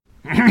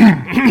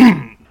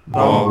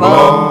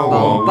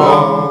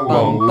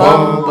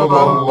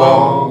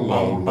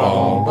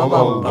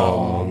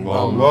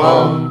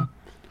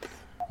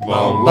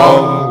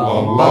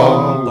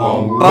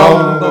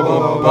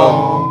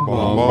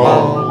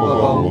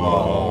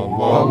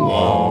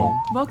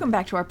Welcome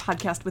back to our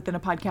podcast within a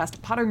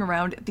podcast, pottering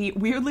around the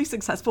weirdly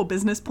successful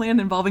business plan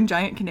involving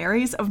giant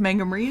canaries of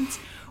Mangum Reads.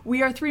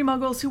 We are three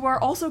muggles who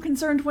are also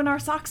concerned when our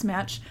socks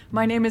match.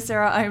 My name is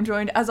Sarah. I am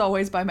joined, as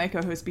always, by my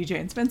co-hosts BJ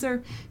and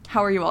Spencer.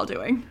 How are you all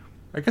doing?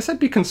 I guess I'd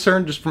be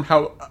concerned just from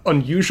how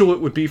unusual it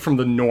would be from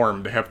the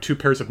norm to have two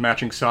pairs of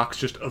matching socks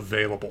just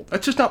available.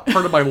 That's just not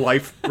part of my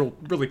life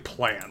really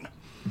plan.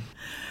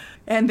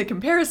 And the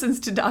comparisons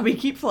to Dobby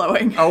keep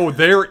flowing. Oh,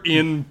 they're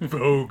in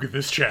vogue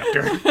this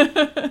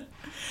chapter.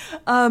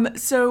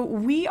 So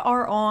we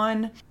are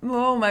on,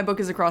 my book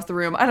is across the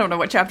room. I don't know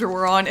what chapter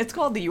we're on. It's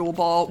called The Yule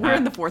Ball. We're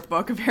in the fourth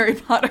book of Harry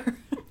Potter.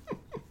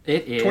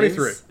 It is.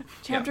 23.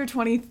 Chapter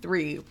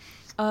 23.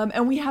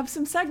 And we have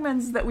some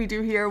segments that we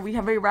do here. We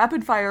have a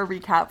rapid fire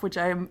recap, which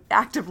I am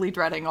actively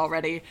dreading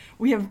already.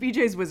 We have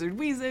BJ's Wizard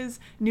Wheezes,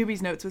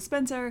 Newbie's Notes with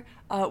Spencer.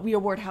 We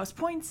award house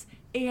points.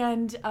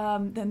 And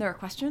then there are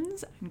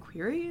questions and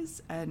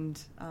queries and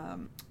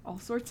all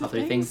sorts of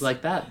other things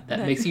like that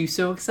makes you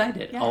so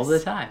excited all the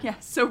time.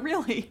 Yes, so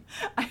really,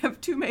 I have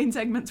two main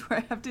segments where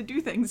I have to do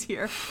things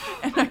here,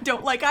 and I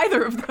don't like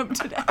either of them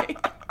today.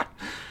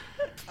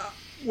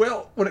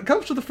 Well, when it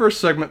comes to the first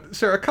segment,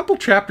 Sarah, a couple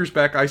chapters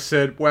back I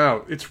said,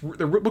 wow,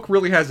 the book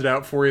really has it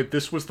out for you.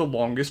 This was the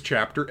longest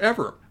chapter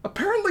ever.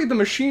 Apparently the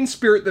machine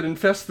spirit that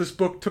infests this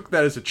book took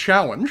that as a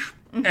challenge.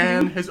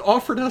 And has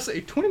offered us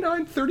a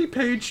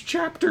 29-30-page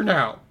chapter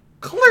now.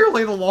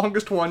 Clearly the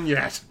longest one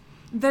yet.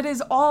 That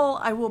is all,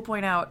 I will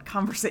point out,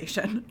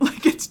 conversation.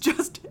 Like, it's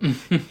just,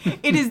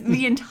 it is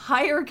the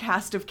entire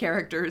cast of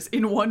characters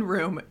in one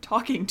room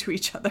talking to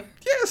each other.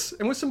 Yes,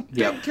 and with some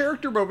damn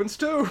character moments,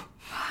 too.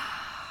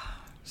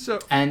 So.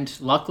 And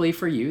luckily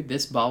for you,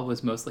 this ball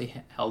was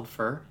mostly held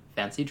for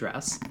fancy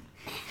dress.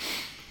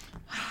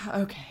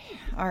 Okay.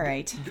 All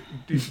right.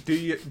 Do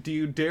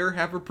you dare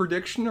have a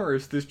prediction, or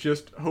is this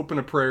just hope and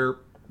a prayer,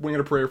 wing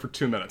and a prayer for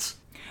 2 minutes?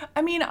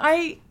 I mean,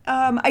 I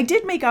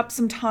did make up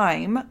some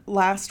time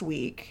last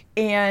week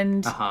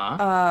and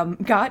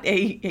got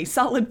a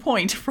solid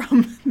point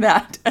from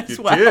that as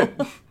well.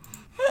 Did.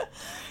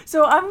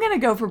 So I'm gonna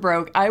go for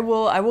broke. I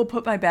will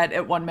put my bet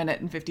at 1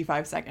 minute and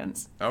 55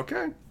 seconds.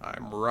 Okay,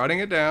 I'm writing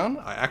it down.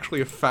 I actually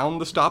have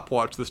found the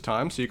stopwatch this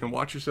time, so you can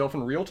watch yourself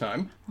in real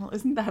time. Well,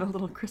 isn't that a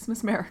little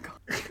Christmas miracle?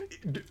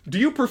 Do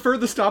you prefer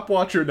the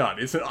stopwatch or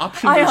not? It's an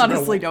option. I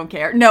honestly don't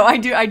care. No, I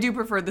do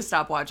prefer the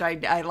stopwatch.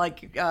 I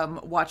like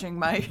watching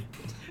my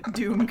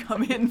doom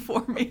come in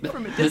for me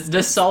from a distance. The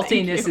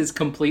saltiness is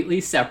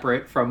completely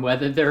separate from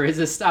whether there is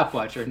a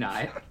stopwatch or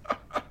not.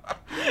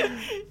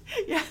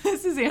 Yeah,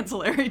 this is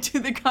ancillary to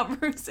the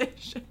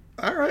conversation.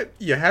 All right,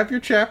 you have your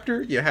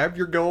chapter, you have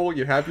your goal,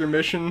 you have your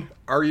mission.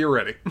 Are you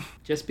ready?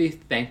 Just be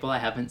thankful I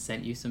haven't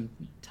sent you some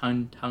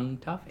tongue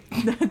toffee.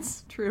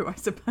 That's true, I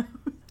suppose.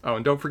 Oh,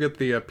 and don't forget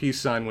the peace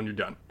sign when you're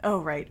done. Oh,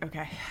 right,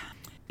 okay.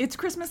 It's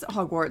Christmas at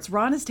Hogwarts.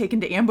 Ron is taken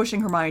to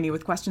ambushing Hermione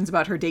with questions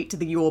about her date to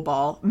the Yule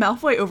Ball.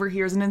 Malfoy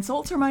overhears and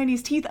insults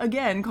Hermione's teeth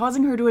again,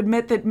 causing her to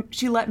admit that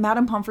she let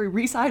Madame Pomfrey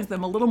resize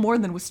them a little more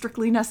than was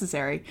strictly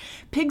necessary.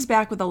 Pig's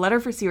back with a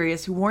letter for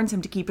Sirius, who warns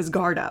him to keep his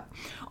guard up.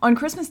 On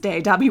Christmas Day,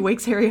 Dobby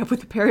wakes Harry up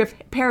with a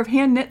pair of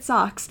hand-knit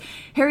socks.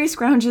 Harry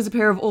scrounges a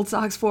pair of old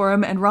socks for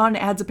him, and Ron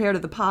adds a pair to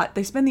the pot.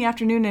 They spend the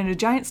afternoon in a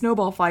giant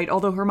snowball fight,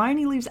 although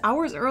Hermione leaves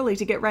hours early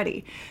to get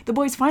ready. The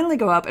boys finally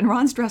go up, and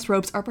Ron's dress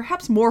ropes are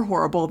perhaps more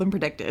horrible than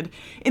predicted.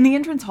 In the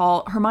entrance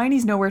hall,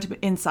 Hermione's nowhere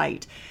in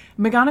sight.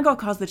 McGonagall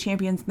calls the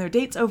champions and their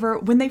dates over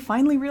when they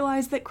finally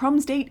realize that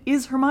Crumb's date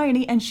is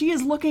Hermione, and she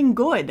is looking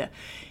good.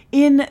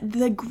 In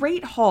the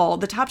Great Hall,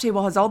 the top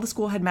table has all the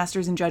school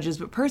headmasters and judges,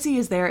 but Percy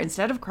is there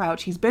instead of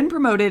Crouch. He's been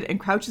promoted, and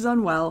Crouch is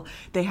unwell.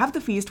 They have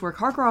the feast where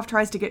Karkaroff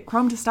tries to get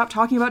Crumb to stop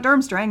talking about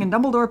Durmstrang, and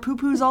Dumbledore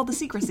poo-poos all the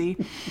secrecy.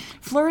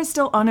 Fleur is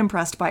still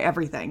unimpressed by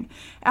everything.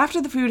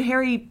 After the food,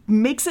 Harry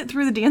makes it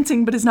through the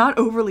dancing, but is not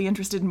overly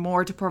interested in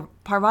more to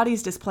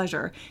Parvati's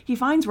displeasure. He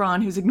finds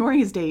Ron, who's ignoring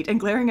his date and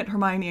glaring at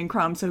Hermione and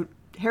Crumb, so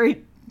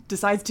Harry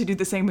decides to do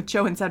the same with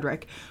Cho and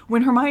Cedric.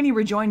 When Hermione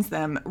rejoins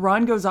them,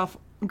 Ron goes off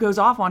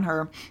on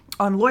her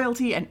on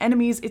loyalty and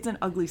enemies. It's an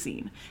ugly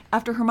scene.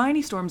 After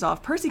Hermione storms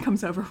off, Percy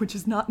comes over, which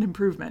is not an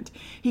improvement.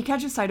 He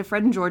catches sight of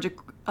Fred and George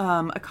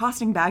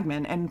accosting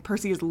Bagman, and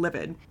Percy is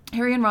livid.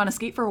 Harry and Ron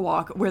escape for a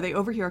walk, where they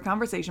overhear a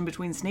conversation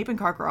between Snape and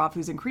Karkaroff,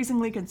 who's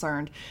increasingly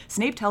concerned.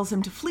 Snape tells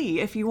him to flee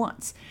if he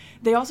wants.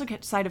 They also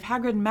catch sight of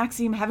Hagrid and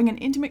Maxime having an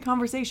intimate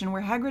conversation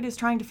where Hagrid is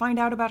trying to find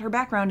out about her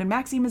background, and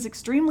Maxime is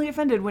extremely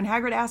offended when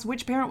Hagrid asks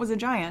which parent was a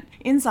giant.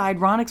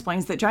 Inside, Ron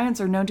explains that giants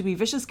are known to be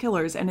vicious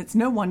killers, and it's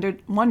no wonder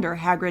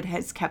Hagrid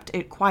has kept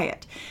it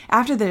quiet.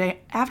 After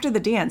the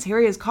dance,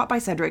 Harry is caught by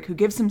Cedric, who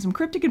gives him some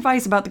cryptic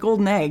advice about the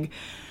golden egg.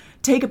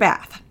 Take a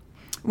bath.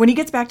 When he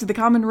gets back to the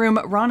common room,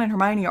 Ron and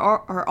Hermione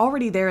are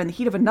already there in the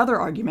heat of another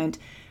argument.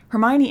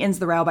 Hermione ends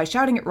the row by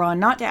shouting at Ron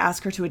not to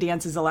ask her to a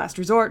dance as a last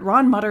resort.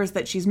 Ron mutters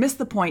that she's missed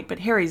the point, but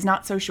Harry's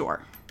not so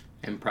sure.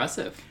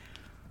 Impressive.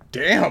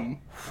 Damn.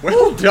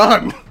 Well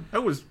done.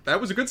 That was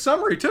a good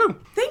summary, too.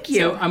 Thank you.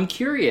 So I'm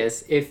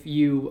curious if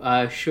you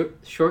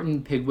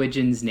shortened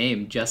Pigwidgeon's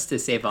name just to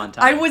save on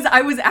time.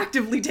 I was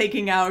actively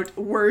taking out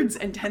words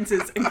and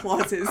tenses and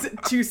clauses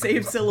to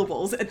save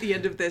syllables at the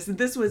end of this.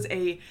 This was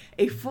a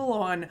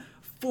full-on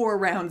 4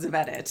 rounds of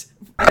edits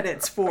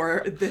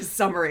for this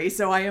summary.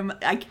 So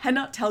I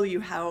cannot tell you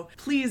how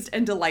pleased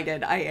and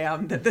delighted I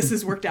am that this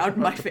has worked out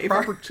in my favor.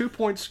 Proper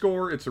 2-point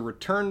score. It's a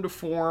return to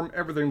form.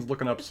 Everything's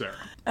looking up, Sarah.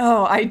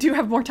 Oh, I do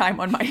have more time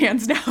on my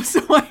hands now,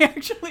 so I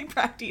actually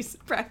practice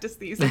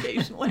these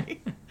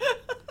occasionally.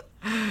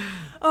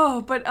 Oh,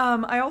 but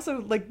I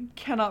also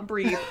cannot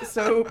breathe.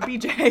 So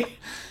BJ.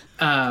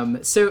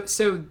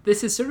 So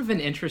this is sort of an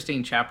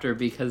interesting chapter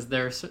because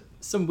there's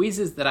some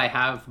wheezes that I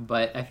have,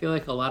 but I feel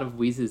like a lot of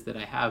wheezes that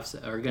I have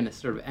are going to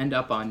sort of end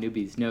up on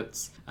Newbie's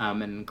notes,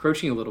 and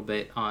encroaching a little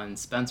bit on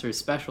Spencer's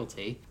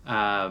specialty,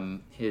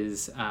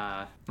 his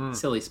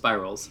silly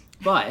spirals.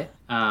 But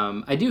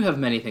I do have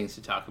many things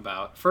to talk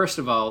about. First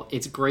of all,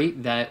 it's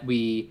great that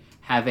we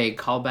have a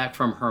callback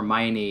from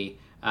Hermione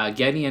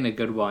getting in a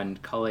good one,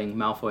 calling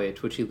Malfoy a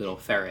twitchy little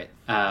ferret.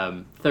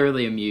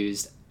 Thoroughly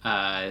amused.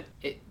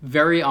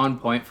 Very on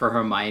point for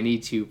Hermione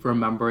to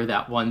remember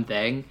that one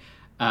thing,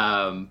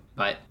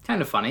 but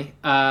kind of funny.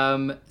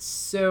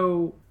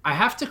 So I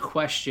have to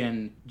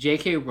question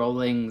J.K.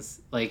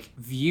 Rowling's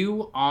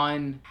view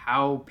on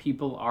how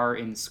people are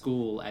in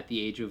school at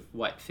the age of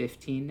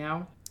 15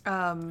 now.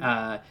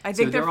 I think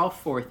so they're all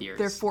fourth years.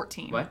 They're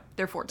 14. What?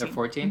 They're 14. They're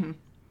 14? Mm-hmm.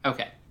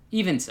 Okay.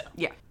 Even so.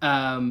 Yeah.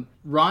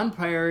 Ron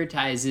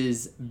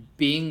prioritizes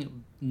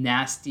being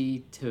nasty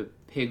to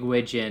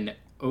Pigwidgeon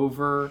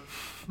over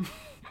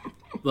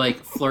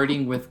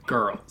flirting with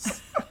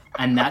girls,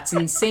 and that's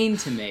insane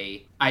to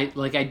me. I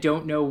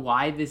don't know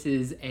why this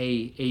is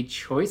a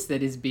choice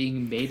that is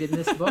being made in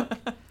this book.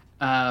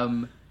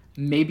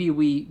 Maybe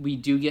we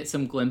do get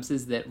some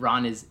glimpses that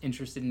Ron is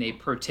interested in a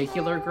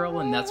particular girl,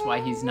 and that's why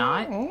he's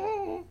not.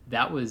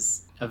 That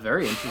was a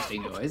very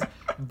interesting noise.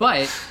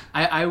 But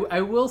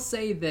I will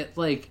say that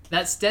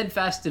that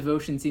steadfast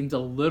devotion seems a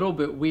little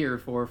bit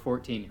weird for a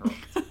 14-year-old.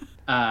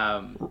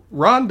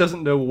 Ron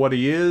doesn't know what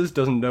he is,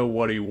 doesn't know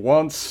what he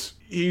wants.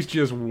 He's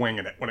just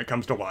winging it when it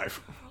comes to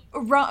life. He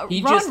Ron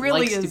just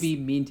really likes is, to be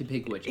mean to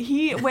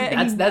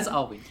Pigwidgeon. That's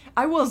all we know.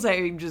 I will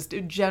say, just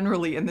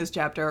generally in this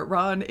chapter,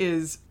 Ron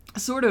is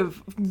sort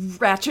of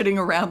ratcheting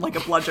around like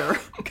a bludger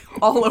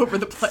all over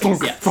the place.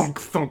 Thunk, Yes. thunk,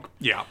 thunk.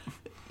 Yeah.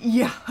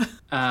 Yeah.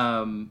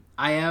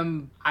 I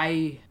am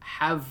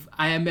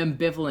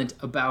ambivalent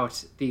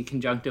about the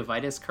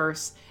conjunctivitis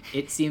curse.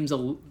 It seems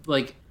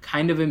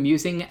kind of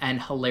amusing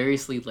and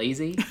hilariously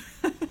lazy.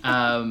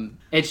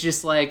 It's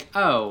just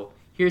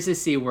here's a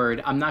C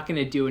word. I'm not going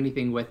to do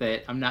anything with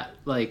it. I'm not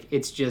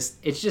it's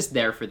just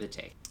there for the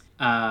take.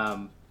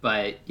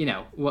 But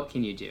what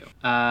can you do?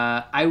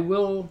 I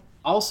will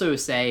also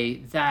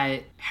say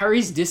that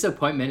Harry's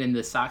disappointment in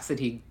the socks that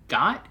he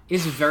got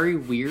is very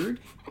weird.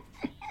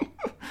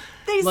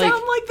 They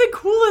sound like the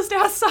coolest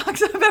ass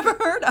socks I've ever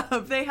heard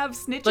of. They have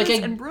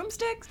snitches and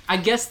broomsticks. I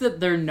guess that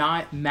they're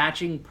not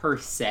matching per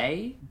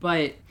se,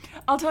 but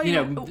I'll tell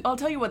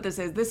you what this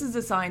is. This is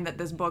a sign that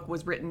this book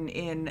was written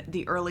in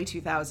the early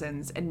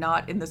 2000s and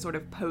not in the sort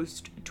of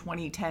post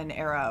 2010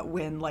 era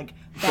when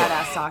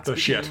badass socks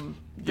became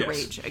the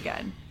rage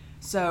again.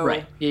 So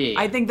right. Yeah.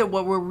 I think that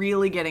what we're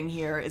really getting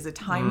here is a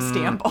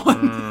timestamp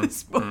on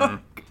this book.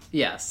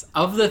 Yes.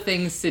 Of the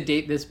things to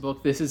date this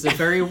book, this is a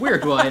very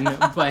weird one,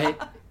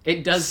 but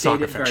it does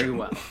date it very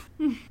well.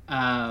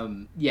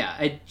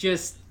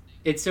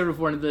 It's sort of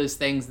one of those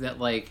things that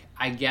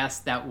I guess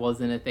that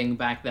wasn't a thing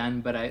back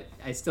then, but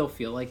I still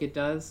feel like it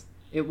does.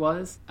 It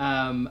was.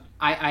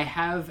 I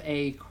have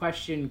a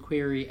question,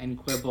 query, and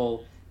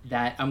quibble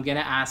that I'm going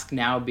to ask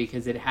now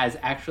because it has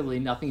actually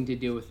nothing to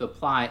do with the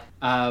plot.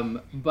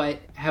 But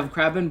have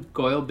Crabbe and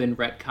Goyle been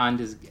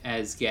retconned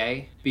as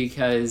gay?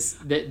 Because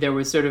there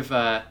was sort of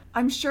a...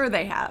 I'm sure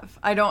they have.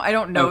 I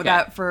don't know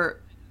that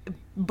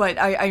but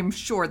I'm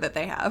sure that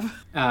they have.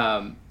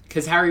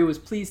 Because Harry was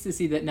pleased to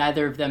see that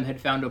neither of them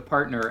had found a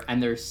partner,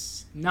 and they're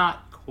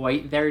not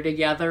quite there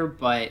together,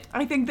 but...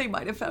 I think they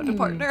might have found a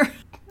partner.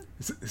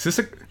 Is this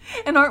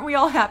and aren't we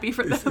all happy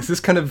for them? Is this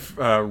kind of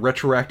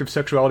retroactive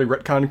sexuality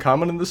retcon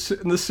common in this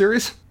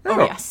series? Oh,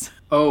 yes.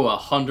 Oh,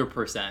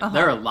 100%.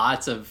 There are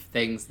lots of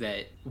things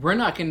that we're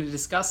not going to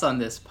discuss on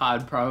this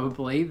pod,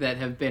 probably, that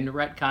have been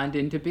retconned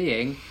into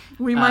being.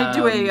 We might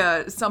do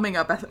a summing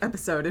up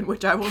episode in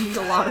which I will need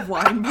a lot of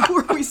wine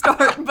before we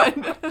start,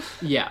 but...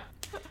 Yeah.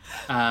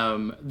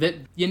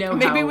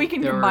 Maybe we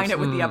can combine it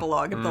with the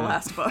epilogue of the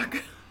last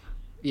book.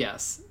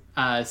 Yes.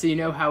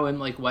 So how in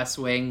West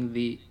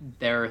Wing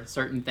there are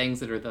certain things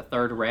that are the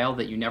third rail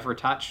that you never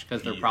touch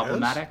because they're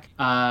problematic.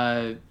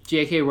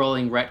 J.K.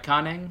 Rowling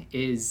retconning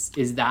is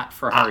that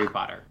for Harry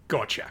Potter.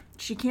 Gotcha.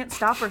 She can't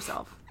stop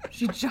herself.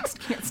 She just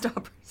can't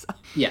stop herself.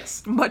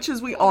 Yes. Much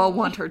as we all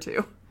want her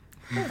to.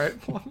 All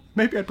right, well,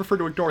 maybe I'd prefer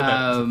to ignore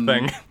that as a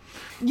thing.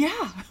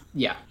 Yeah.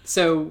 Yeah.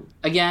 So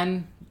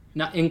again,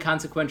 not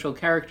inconsequential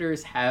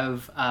characters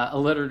have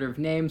alliterative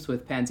names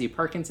with Pansy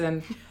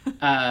Parkinson.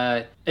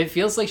 It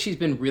feels like she's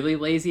been really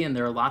lazy, and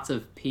there are lots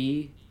of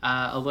P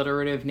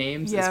alliterative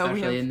names,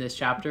 especially in this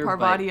chapter.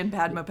 Parvati and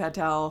Padma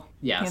Patel.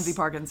 Yes. Pansy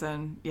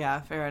Parkinson.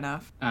 Yeah, fair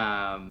enough.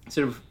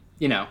 Sort of,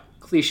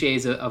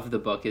 cliches of the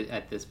book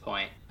at this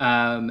point.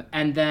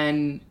 And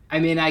then,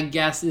 I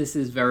guess this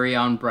is very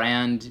on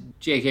brand.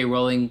 J.K.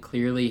 Rowling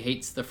clearly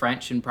hates the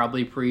French, and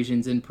probably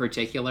Parisians in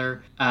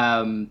particular.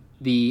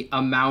 The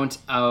amount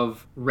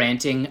of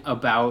ranting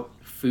about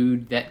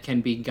food that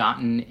can be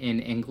gotten in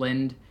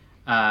England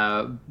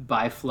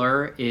by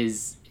Fleur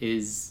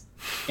is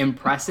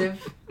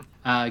impressive,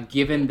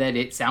 given that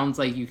it sounds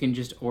like you can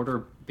just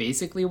order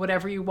basically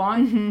whatever you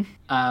want.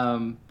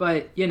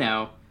 But,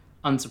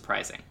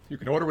 unsurprising. You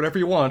can order whatever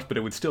you want, but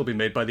it would still be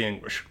made by the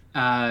English.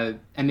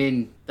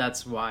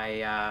 That's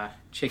why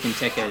chicken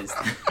tikka is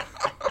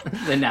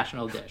the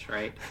national dish,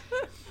 right?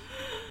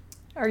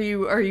 Are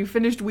you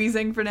finished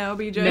wheezing for now,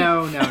 BJ?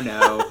 No.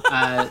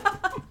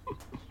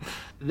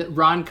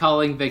 Ron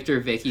calling Victor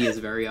Vicky is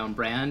very on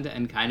brand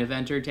and kind of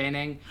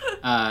entertaining,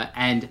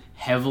 and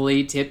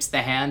heavily tips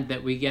the hand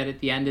that we get at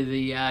the end of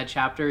the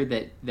chapter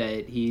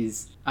that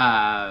he's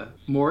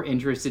more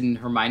interested in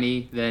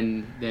Hermione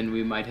than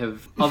we might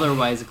have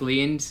otherwise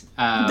gleaned.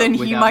 Than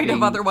he might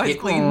have otherwise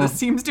gleaned. This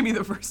seems to be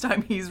the first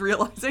time he's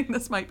realizing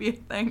this might be a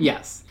thing.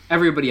 Yes.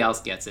 Everybody else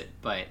gets it,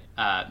 but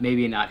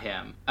maybe not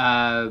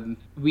him.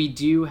 We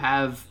do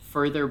have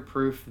further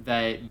proof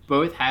that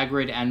both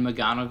Hagrid and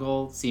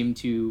McGonagall seem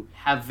to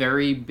have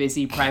very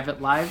busy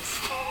private lives.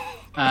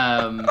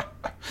 I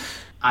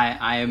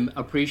am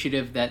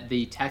appreciative that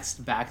the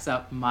text backs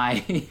up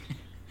my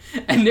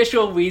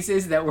initial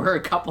wheezes that were a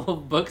couple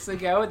of books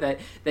ago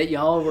that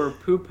y'all were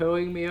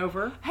poo-pooing me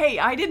over. Hey,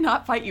 I did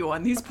not fight you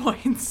on these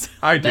points.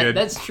 I did.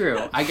 That's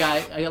true. I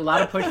got a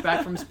lot of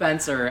pushback from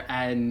Spencer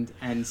and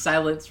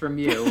silence from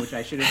you, which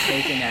I should have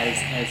taken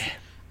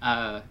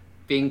as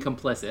being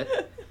complicit.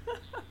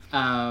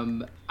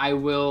 I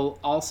will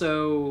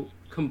also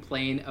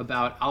complain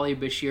about Ali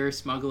Bashir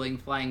smuggling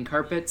flying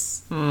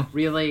carpets.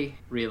 Really.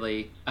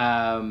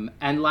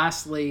 And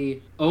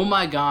lastly, oh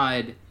my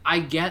god, I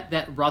get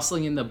that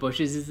rustling in the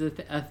bushes is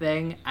a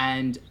thing,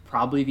 and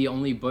probably the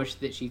only bush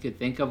that she could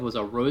think of was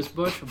a rose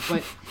bush,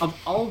 but of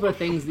all the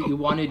things that you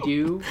want to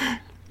do,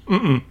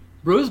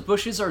 rose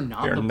bushes are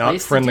not They're the not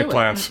place friendly to do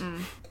plants.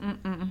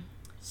 it.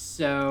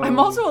 So I'm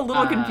also a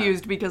little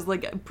confused because,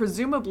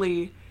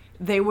 presumably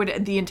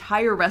the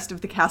entire rest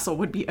of the castle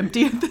would be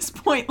empty at this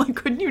point.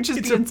 Couldn't you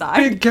just be inside?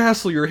 It's a big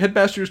castle. Your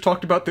headmaster just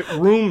talked about that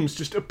rooms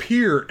just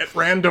appear at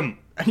random,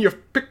 and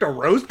you've picked a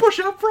rose bush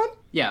out front?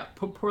 Yeah,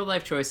 poor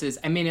life choices.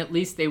 At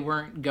least they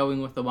weren't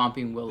going with the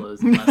Whomping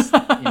Willows unless,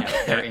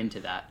 they're into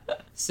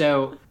that.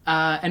 So,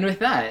 and with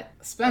that,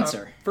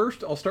 Spencer.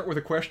 First, I'll start with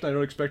a question I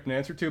don't expect an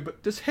answer to,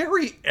 but does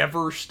Harry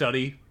ever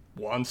study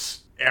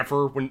once?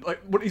 Ever? When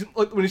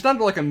he's not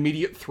under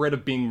immediate threat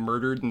of being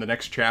murdered in the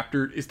next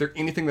chapter, is there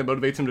anything that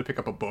motivates him to pick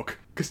up a book?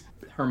 Because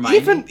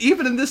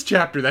even in this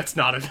chapter, that's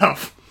not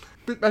enough.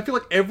 But I feel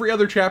like every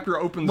other chapter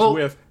opens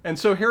with, and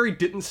so Harry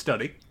didn't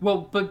study.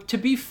 Well, but to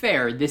be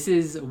fair, this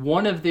is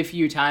one of the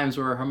few times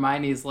where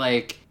Hermione's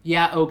like,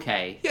 yeah,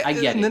 okay, I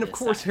get it. And then, of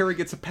course, Harry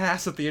gets a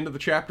pass at the end of the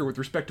chapter with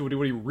respect to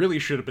what he really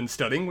should have been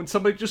studying when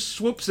somebody just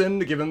swoops in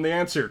to give him the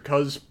answer,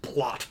 'cause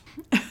plot.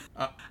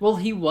 Well,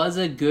 he was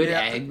a good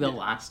egg the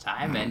last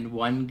time, and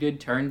one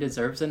good turn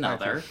deserves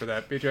another. For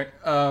that, BJ.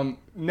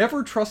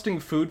 Never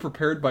trusting food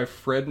prepared by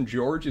Fred and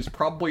George is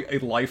probably a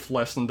life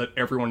lesson that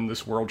everyone in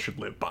this world should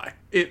live by.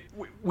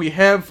 We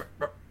have,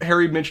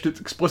 Harry mentioned it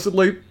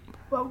explicitly.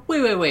 Well,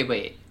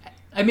 wait.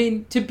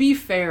 To be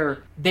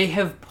fair, they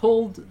have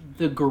pulled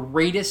the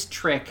greatest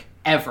trick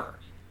ever.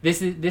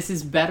 This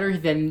is better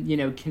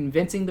than,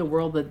 convincing the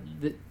world that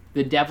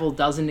the devil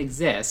doesn't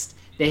exist.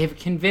 They have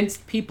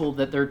convinced people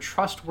that they're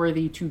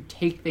trustworthy to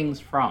take things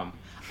from.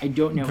 I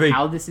don't know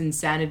how this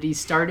insanity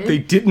started. They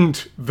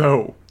didn't,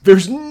 though.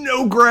 There's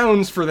no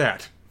grounds for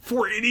that.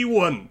 For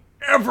anyone.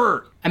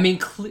 Ever.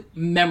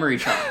 Memory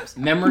charms.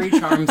 Memory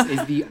charms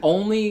is the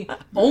only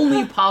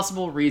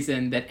possible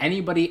reason that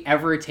anybody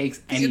ever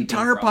takes anything The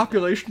entire from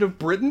population of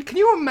Britain? Can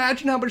you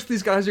imagine how much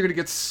these guys are going to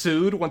get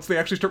sued once they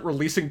actually start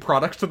releasing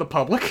products to the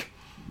public?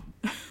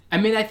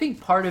 I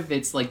think part of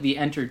it's the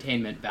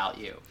entertainment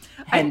value.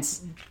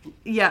 Hence,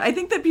 I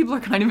think that people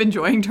are kind of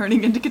enjoying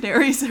turning into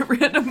canaries at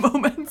random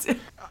moments.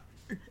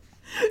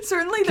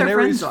 Certainly their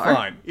friends are.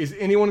 Fine. Is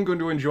anyone going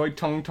to enjoy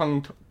Tongue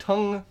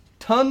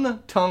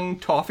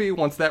Toffee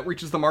once that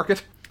reaches the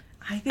market?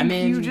 I think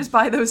you just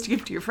buy those to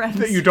give to your friends.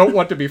 That you don't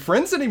want to be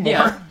friends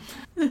anymore.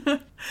 Yeah.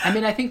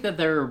 I think that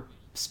there are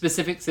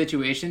specific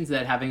situations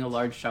that having a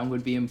large tongue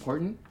would be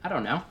important. I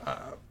don't know.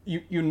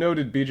 You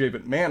noted, BJ,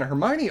 but man,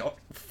 Hermione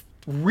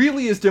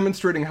really is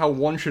demonstrating how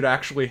one should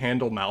actually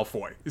handle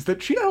Malfoy. Is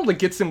that she not only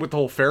gets him with the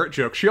whole ferret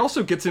joke, she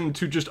also gets him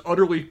to just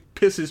utterly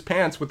piss his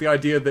pants with the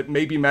idea that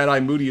maybe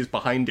Mad-Eye Moody is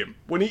behind him,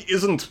 when he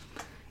isn't.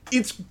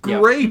 It's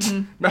great.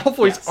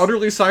 Malfoy's Yes.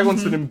 utterly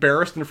silenced and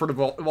embarrassed in front of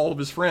all of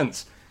his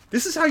friends.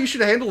 This is how you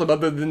should handle him,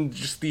 other than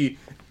just the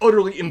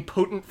utterly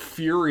impotent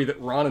fury that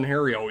Ron and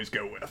Harry always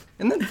go with.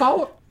 And then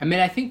follow I mean,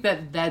 I think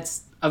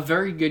that's a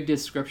very good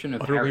description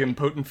of utterly Harry.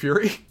 impotent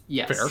fury.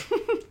 Yes. Fair.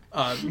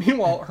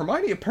 Meanwhile,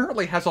 Hermione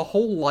apparently has a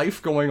whole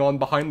life going on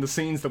behind the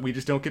scenes that we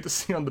just don't get to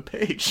see on the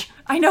page.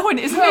 I know, and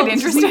isn't Well, it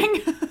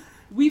interesting?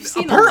 We've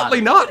seen Apparently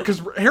a lot not,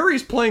 because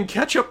Harry's playing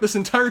catch up this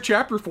entire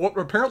chapter for what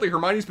apparently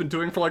Hermione's been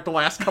doing for like the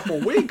last couple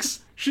of weeks.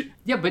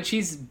 Yeah, but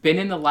she's been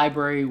in the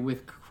library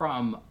with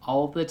Crumb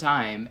all the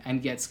time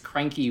and gets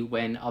cranky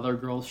when other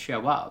girls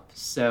show up.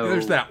 So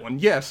There's that one,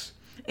 yes.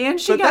 And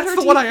she But got that's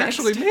her the one teeth I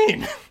actually fixed.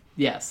 mean.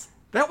 Yes.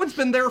 That one's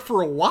been there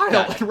for a while,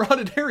 Yeah. and Ron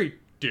and Harry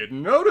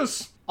didn't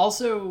notice.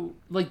 Also,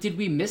 like, did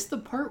we miss the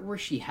part where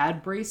she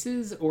had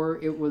braces, or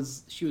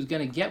she was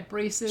gonna get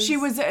braces? She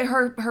was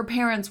her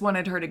parents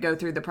wanted her to go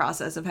through the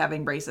process of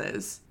having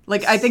braces.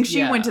 Like, I think she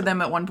Yeah. went to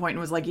them at one point and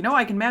was like,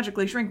 I can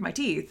magically shrink my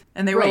teeth.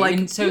 And they were Right, like,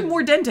 and so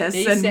more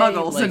dentists they and say,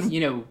 muggles like,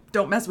 and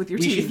don't mess with your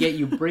we teeth. should get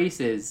you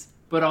braces.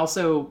 But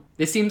also,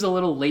 this seems a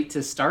little late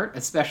to start,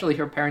 especially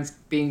her parents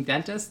being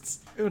dentists.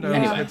 Who knows?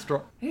 Anyway. It's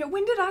draw-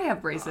 When did I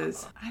have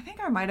braces? I think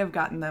I might have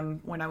gotten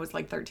them when I was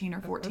like 13 or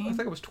I 14.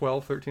 think it was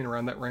 12, 13,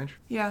 around that range.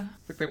 Yeah.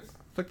 I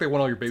think they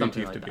want all your baby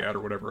Something teeth like to be that. out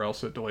or whatever else,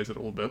 so it delays it a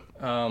little bit.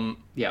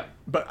 Yeah.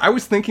 But I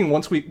was thinking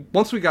once we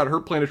got her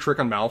playing a trick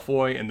on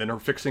Malfoy and then her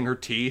fixing her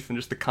teeth and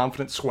just the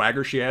confident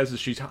swagger she has as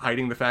she's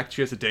hiding the fact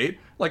she has a date,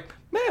 like,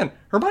 man,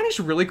 Hermione's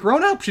really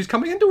grown up. She's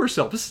coming into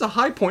herself. This is a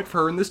high point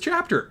for her in this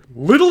chapter.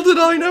 Little did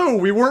I know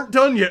we weren't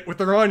done yet with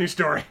the Hermione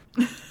story.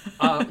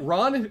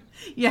 Ron...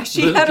 Yeah,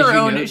 she Little had did her you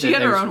own know she that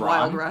had her there's own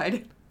wild Ron?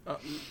 ride.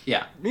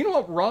 Yeah.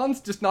 Meanwhile, Ron's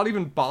just not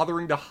even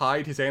bothering to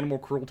hide his animal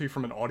cruelty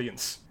from an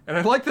audience. And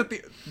I like that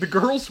the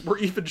girls were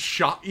even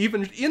shocked,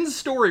 even in the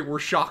story, were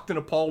shocked and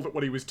appalled at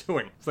what he was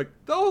doing. It's like,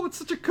 oh, it's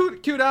such a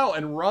cute owl.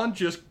 And Ron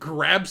just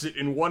grabs it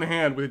in one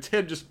hand with its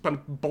head just kind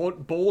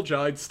of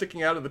bulge-eyed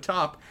sticking out of the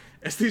top.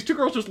 As these two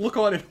girls just look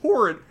on in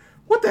horror and,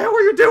 what the hell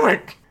are you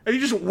doing? And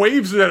he just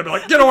waves it at him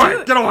like, get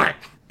away, get away.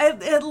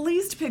 At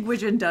least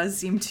Pigwidgeon does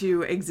seem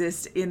to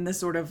exist in the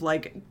sort of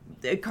like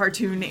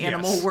cartoon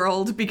animal Yes.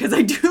 world, because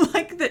I do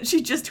like that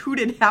she just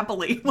hooted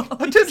happily. while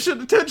he-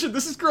 Attention,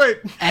 this is great.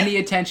 Any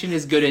attention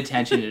is good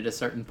attention at a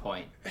certain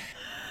point.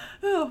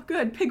 Oh,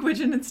 good.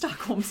 Pigwidgeon and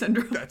Stockholm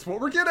Syndrome. That's what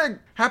we're getting.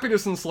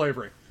 Happiness and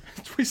slavery.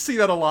 We see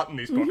that a lot in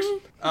these books.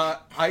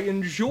 I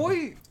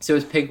enjoy... So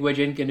is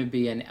Pigwidgeon going to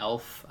be an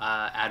elf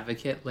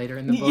advocate later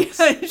in the books?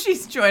 Yeah,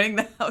 she's joining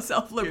the House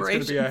Elf It's going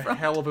Liberation to be a Front.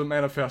 hell of a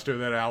manifesto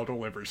that Al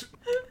delivers.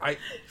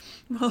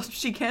 Well,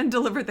 she can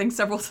deliver things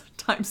several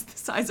times the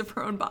size of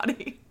her own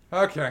body.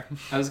 Okay.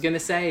 I was going to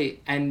say,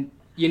 and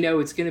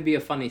it's going to be a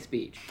funny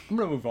speech. I'm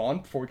going to move on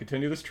before we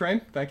continue this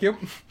train. Thank you.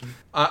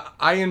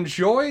 I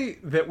enjoy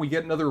that we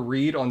get another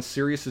read on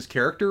Sirius's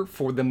character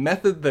for the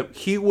method that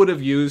he would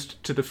have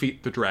used to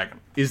defeat the dragon.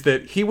 Is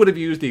that he would have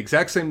used the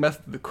exact same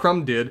method that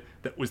Crumb did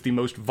that was the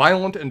most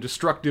violent and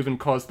destructive and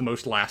caused the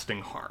most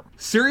lasting harm.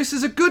 Sirius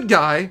is a good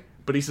guy,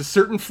 but he's a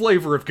certain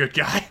flavor of good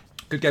guy.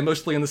 Good guy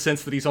mostly in the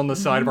sense that he's on the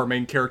side of our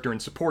main character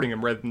and supporting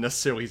him rather than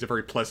necessarily he's a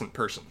very pleasant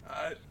person.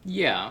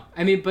 Yeah.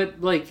 I mean,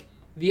 but, like,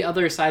 the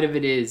other side of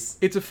it is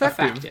It's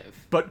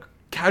effective. But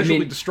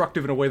casually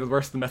destructive in a way that the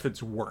rest of the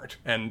methods weren't.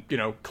 And,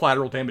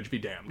 collateral damage be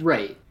damned.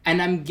 Right.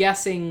 And I'm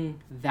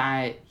guessing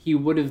that he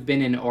would have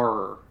been an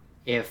Auror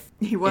if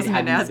He wasn't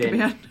it in hadn't been-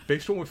 Azkaban.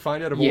 Based on what we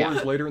find out of Yeah.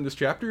 Aurors later in this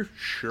chapter,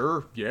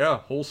 sure, yeah,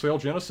 wholesale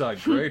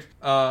genocide, great.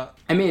 I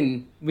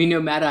mean, we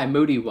know Mad-Eye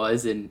Moody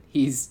was, and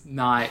he's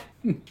not...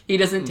 He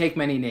doesn't take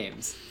many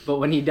names, but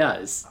when he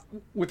does...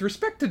 With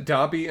respect to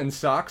Dobby and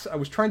Socks, I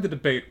was trying to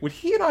debate, would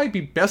he and I be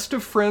best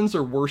of friends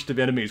or worst of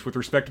enemies with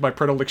respect to my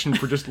predilection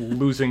for just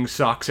losing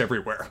socks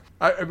everywhere?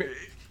 I mean,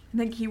 I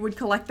think he would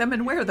collect them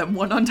and wear them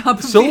one on top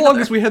of so the long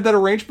other. as we had that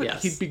arrangement,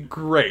 Yes. he'd be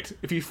great.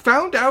 If he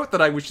found out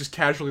that I was just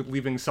casually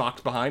leaving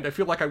socks behind, I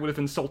feel like I would have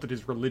insulted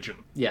his religion.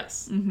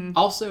 Yes.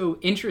 Also,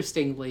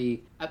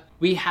 interestingly,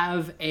 we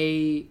have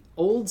a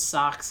old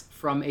socks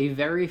from a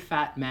very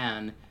fat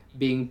man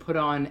being put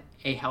on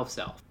a house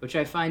elf, which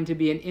I find to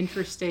be an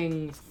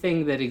interesting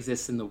thing that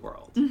exists in the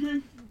world.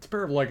 It's a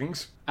pair of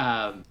leggings.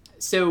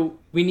 So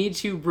we need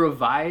to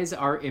revise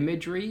our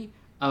imagery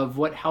of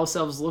what house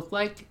elves look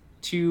like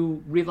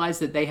to realize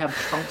that they have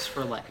trunks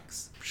for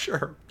legs.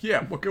 Sure.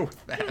 Yeah, we'll go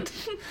with that.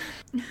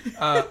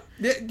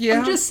 Yeah.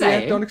 I'm just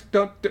saying. Yeah,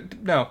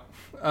 don't no.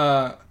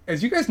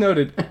 As you guys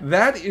noted,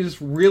 that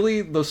is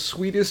really the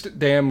sweetest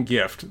damn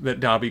gift that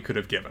Dobby could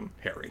have given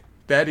Harry.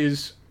 That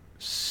is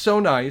so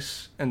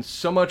nice and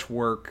so much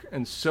work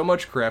and so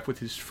much craft with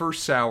his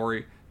first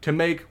salary to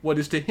make what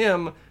is to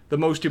him the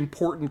most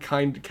important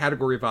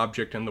category of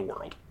object in the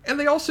world. And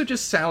they also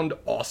just sound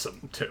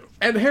awesome, too.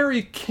 And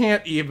Harry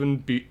can't even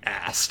be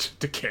asked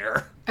to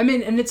care. I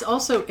mean, and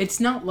it's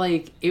not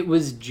like it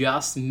was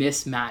just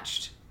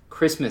mismatched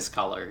Christmas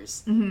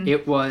colors.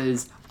 It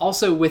was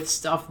also with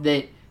stuff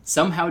that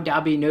somehow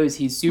Dobby knows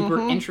he's super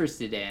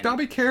interested in.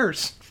 Dobby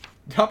cares.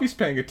 Dobby's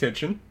paying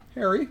attention.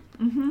 Harry?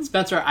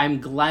 Spencer,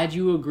 I'm glad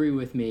you agree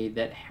with me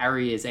that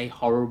Harry is a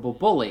horrible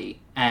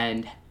bully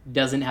and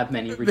doesn't have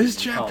many redeeming This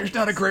chapter's qualities.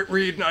 not a great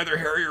read, neither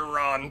Harry or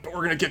Ron, but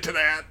we're gonna get to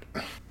that.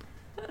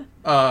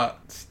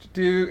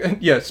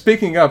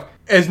 Speaking of,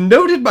 as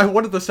noted by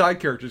one of the side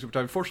characters, which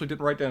I unfortunately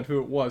didn't write down who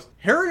it was,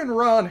 Harry and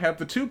Ron have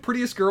the two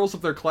prettiest girls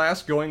of their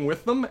class going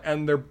with them,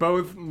 and they're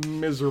both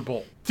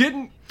miserable.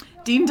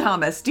 Dean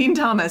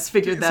Thomas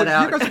figured that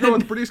out. You guys are going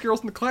with the prettiest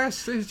girls in the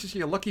class. It's just,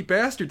 you lucky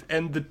bastards.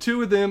 And the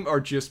two of them are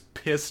just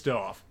pissed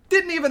off.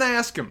 Didn't even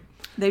ask him.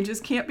 They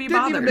just can't be Didn't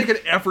bothered. even make an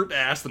effort to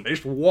ask them. They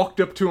just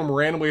walked up to him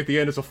randomly at the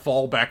end as a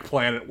fallback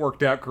plan. And it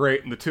worked out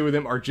great. And the two of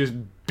them are just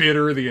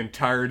bitter the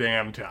entire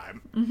damn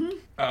time.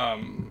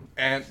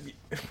 And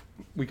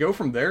we go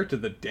from there to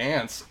the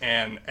dance.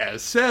 And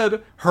as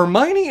said,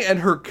 Hermione and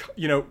her,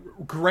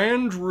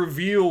 grand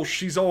reveal,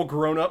 she's all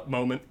grown up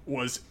moment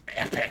was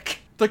epic.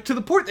 Like, to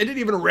the point they didn't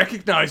even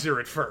recognize her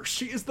at first.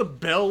 She is the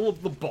belle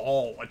of the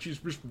ball, and she's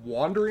just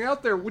wandering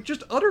out there with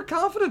just utter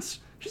confidence.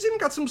 She's even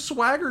got some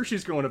swagger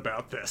she's going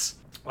about this.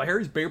 While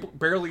Harry's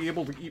barely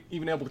able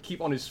to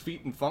keep on his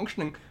feet and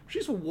functioning,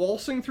 she's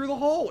waltzing through the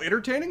hall,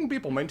 entertaining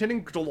people,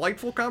 maintaining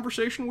delightful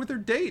conversation with her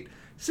date,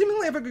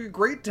 seemingly having a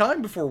great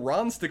time before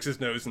Ron sticks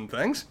his nose in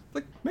things.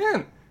 Like,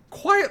 man,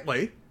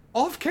 quietly,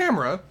 off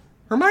camera,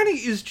 Hermione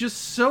is just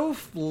so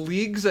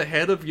leagues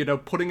ahead of,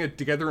 putting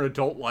together an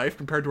adult life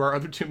compared to our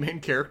other two main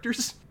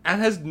characters,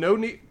 and has no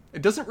need.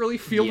 It doesn't really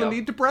feel the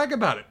need to brag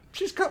about it.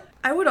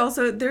 I would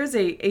also, there's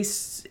a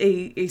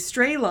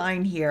stray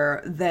line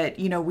here that,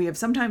 we have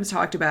sometimes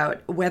talked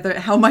about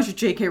how much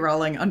J.K.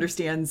 Rowling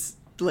understands,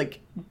 like,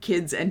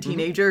 kids and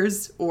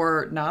teenagers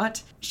or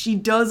not. She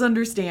does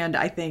understand,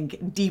 I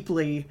think,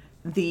 deeply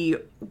the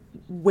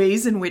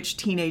ways in which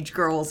teenage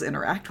girls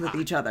interact with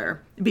each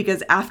other.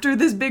 Because after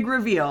this big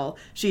reveal,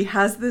 she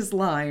has this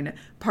line,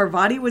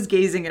 Parvati was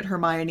gazing at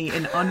Hermione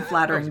in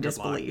unflattering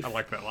disbelief. I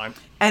like that line.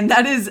 And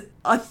that is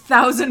I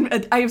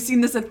have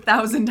seen this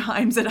 1,000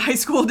 times at high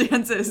school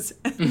dances.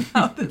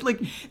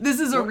 This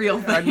is a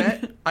real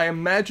thing. I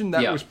imagine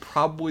that was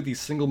probably the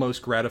single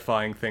most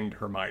gratifying thing to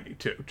Hermione,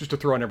 too. Just to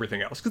throw in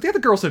everything else. Because the other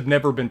girls have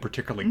never been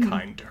particularly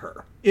kind to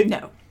her.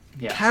 No.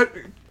 Yeah.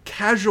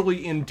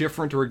 Casually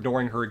indifferent or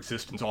ignoring her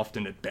existence,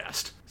 often at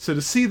best. So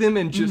to see them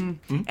in just...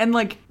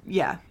 And,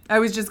 I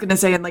was just going to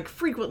say, and,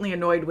 frequently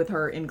annoyed with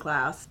her in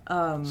class.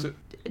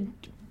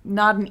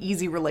 Not an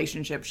easy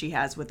relationship she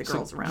has with the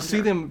girls around her. To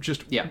see them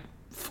just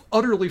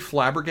utterly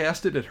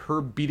flabbergasted at her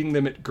beating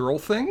them at girl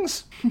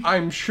things,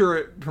 I'm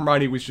sure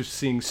Hermione was just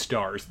seeing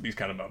stars at these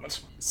kind of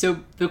moments. So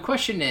the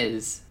question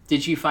is,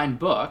 did you find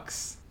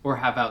books or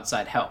have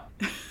outside help?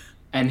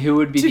 And who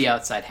would be the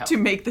outside help? To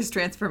make this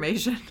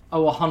transformation.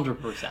 Oh,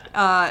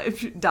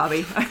 100%.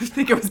 Dobby. I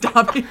think it was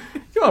Dobby.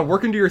 Come on,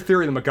 work into your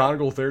theory. The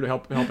McGonagall's there to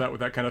help out with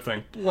that kind of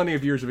thing. Plenty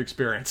of years of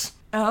experience.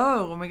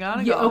 Oh,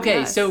 McGonagall. Yeah, okay,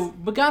 yes. so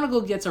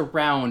McGonagall gets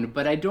around,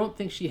 but I don't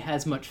think she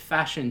has much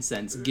fashion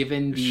sense,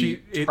 given the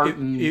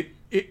tartan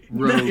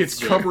robes. It's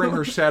covering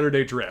her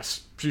Saturday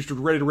dress. She's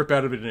ready to rip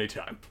out of it at any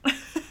time.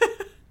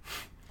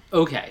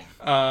 Okay.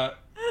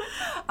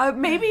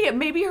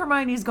 Maybe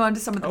Hermione's gone to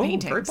some of the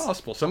paintings. Very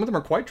possible. Some of them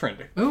are quite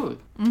trendy. Ooh.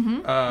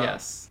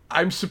 Yes.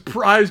 I'm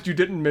surprised you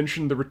didn't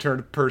mention the return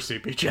of Percy,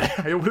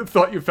 BJ. I would have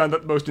thought you found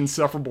that the most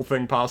insufferable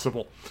thing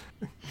possible.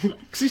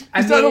 He's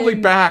not only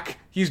back,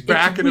 he's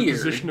back in a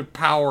position of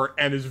power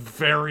and is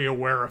very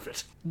aware of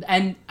it.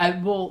 And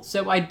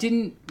I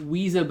didn't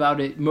wheeze about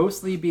it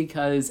mostly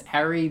because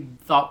Harry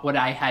thought what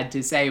I had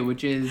to say,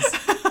 which is,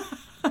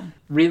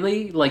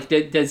 really?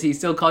 Does he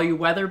still call you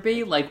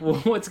Weatherby?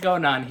 What's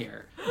going on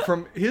here?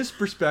 From his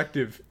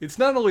perspective, it's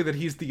not only that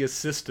he's the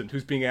assistant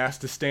who's being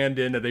asked to stand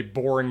in at a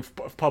boring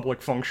public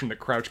function that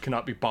Crouch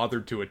cannot be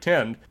bothered to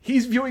attend.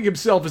 He's viewing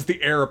himself as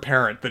the heir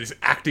apparent that is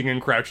acting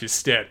in Crouch's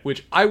stead,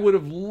 which I would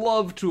have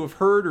loved to have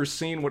heard or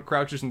seen what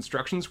Crouch's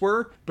instructions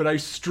were, but I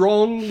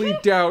strongly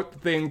doubt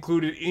that they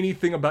included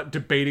anything about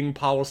debating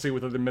policy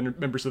with other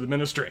members of the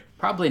ministry.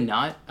 Probably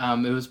not.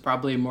 It was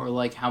probably more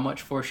like, how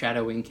much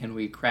foreshadowing can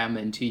we cram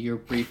into your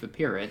brief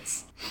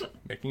appearance?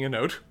 Making a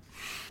note.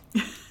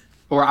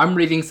 Or I'm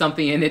reading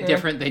something in it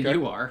different than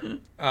you are.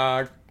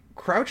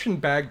 Crouch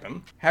and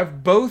Bagman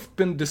have both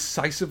been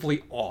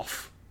decisively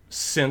off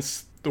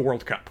since the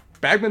World Cup.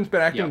 Bagman's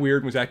been acting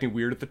weird and was acting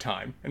weird at the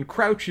time, and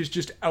Crouch is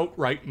just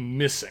outright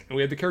missing. And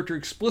we had the character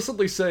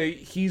explicitly say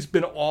he's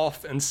been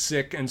off and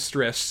sick and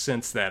stressed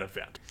since that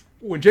event.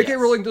 When J.K.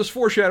 Rowling does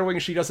foreshadowing,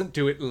 she doesn't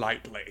do it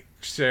lightly.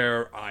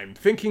 So I'm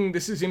thinking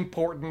this is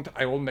important.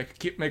 I will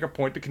make a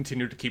point to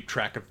continue to keep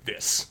track of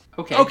this.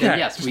 Okay. Then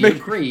yes, we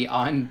agree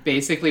on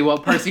basically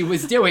what Percy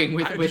was doing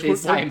with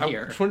his time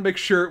here. I just want to make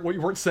sure what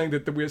you weren't saying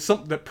that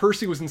that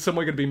Percy was in some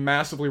way going to be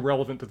massively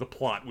relevant to the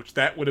plot, which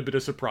that would have been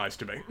a surprise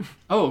to me.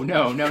 Oh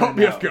no! Caught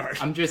me off guard.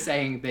 I'm just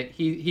saying that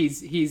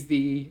he's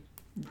the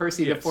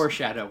Percy the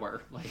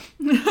foreshadower.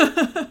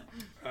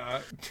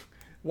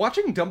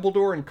 Watching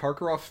Dumbledore and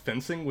Karkaroff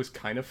fencing was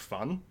kind of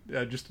fun,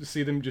 just to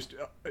see them just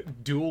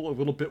duel a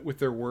little bit with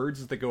their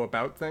words as they go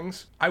about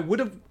things.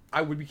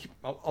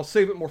 I'll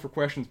save it more for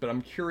questions, but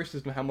I'm curious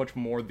as to how much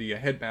more the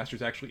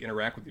headmasters actually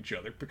interact with each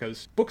other,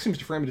 because book seems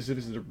to frame it as if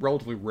it's a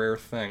relatively rare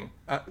thing.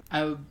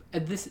 I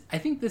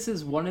think this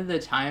is one of the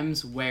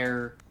times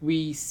where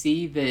we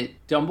see that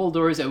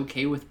Dumbledore is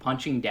okay with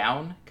punching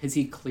down, because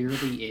he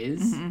clearly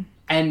is. Mm-hmm.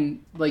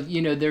 And, like,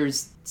 you know,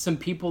 there's some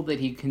people that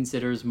he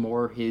considers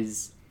more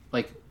his,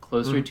 like,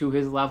 closer to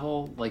his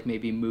level, like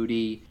maybe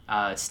Moody.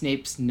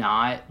 Snape's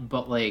not,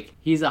 but, like,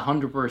 he's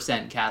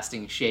 100%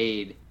 casting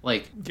shade,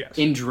 like,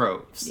 in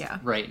droves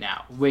right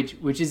now,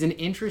 which is an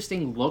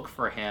interesting look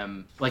for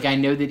him. Like, I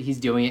know that he's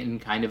doing it in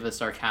kind of a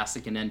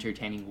sarcastic and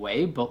entertaining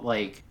way, but,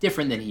 like,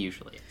 different than he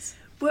usually is.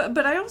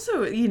 But I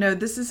also, you know,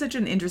 this is such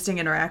an interesting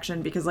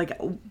interaction because, like,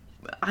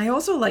 I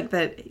also like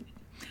that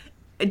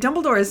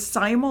Dumbledore is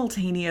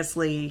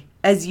simultaneously,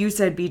 as you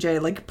said, BJ,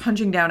 like,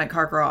 punching down at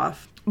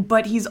Karkaroff,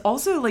 but he's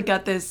also, like,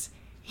 got this,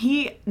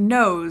 he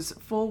knows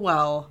full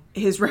well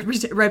his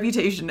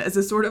reputation as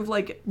a sort of,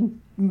 like,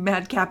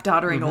 madcap,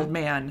 doddering old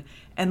man,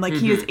 and, like,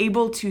 he is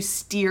able to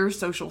steer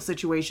social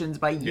situations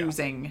by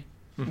using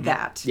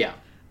that. Yeah.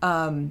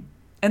 And,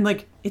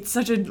 like, it's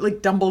such a,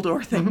 like,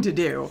 Dumbledore thing to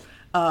do.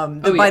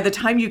 By the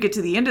time you get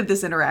to the end of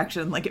this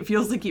interaction, like, it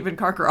feels like even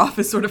Karkaroff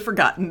has sort of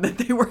forgotten that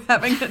they were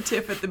having a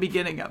tiff at the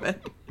beginning of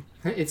it.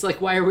 It's like,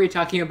 why are we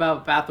talking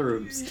about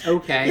bathrooms?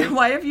 Okay.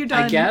 Why have you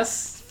done, I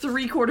guess,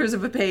 3/4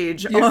 of a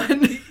page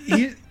on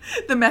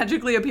the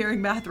magically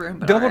appearing bathroom?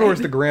 Dumbledore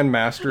is the grand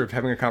master of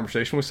having a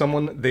conversation with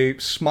someone. They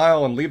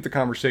smile and leave the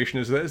conversation.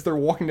 As they're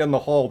walking down the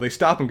hall, they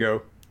stop and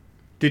go,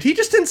 "Did he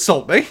just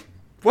insult me?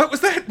 What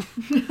was that?"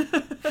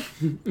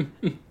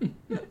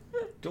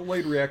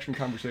 Delayed reaction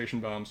conversation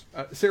bombs.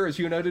 Sarah, as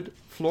you noted,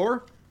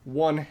 Fleur,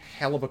 one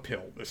hell of a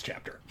pill this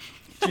chapter.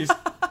 She's...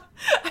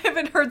 I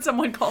haven't heard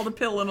someone call the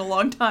pill in a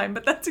long time,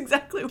 but that's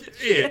exactly what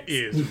it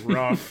is.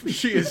 Rough.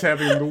 She is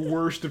having the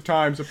worst of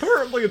times,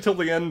 apparently until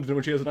the end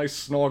when she has a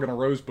nice snog on a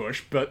rose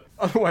bush, but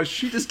otherwise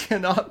she just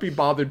cannot be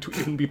bothered to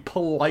even be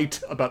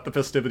polite about the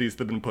festivities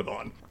that have been put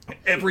on.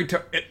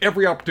 At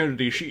every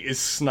opportunity, she is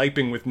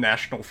sniping with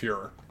national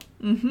furor.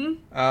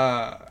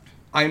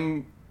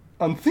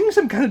 On things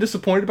I'm kind of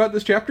disappointed about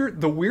this chapter,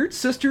 the Weird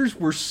Sisters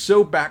were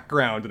so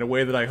background in a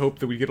way that I hope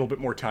that we get a little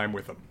bit more time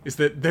with them. Is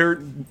that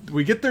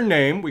we get their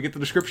name, we get the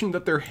description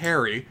that they're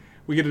hairy,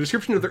 we get a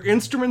description of their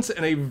instruments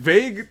and a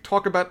vague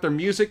talk about their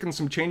music and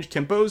some changed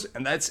tempos,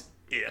 and that's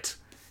it.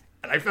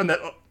 And I found that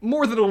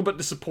more than a little bit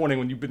disappointing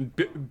when you've been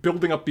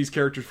building up these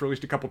characters for at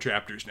least a couple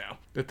chapters now.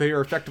 That they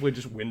are effectively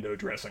just window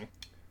dressing.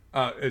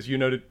 As you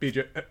noted,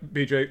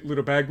 BJ,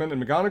 Ludo Bagman,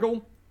 and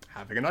McGonagall,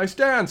 having a nice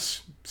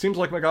dance. Seems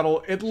like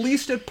McGonagall, at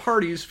least at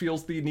parties,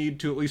 feels the need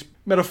to at least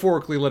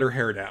metaphorically let her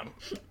hair down.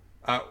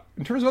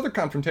 In terms of other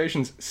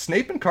confrontations,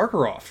 Snape and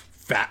Karkaroff,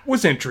 that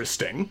was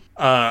interesting.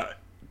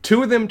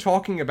 Two of them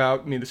talking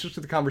about, this was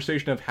the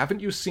conversation of, haven't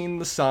you seen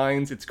the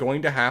signs? It's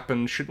going to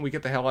happen. Shouldn't we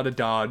get the hell out of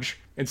Dodge?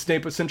 And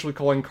Snape essentially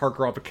calling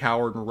Karkaroff a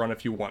coward and run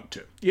if you want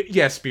to.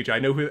 Yes, BJ, I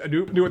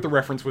knew what the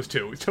reference was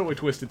to. It's totally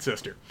Twisted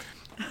Sister.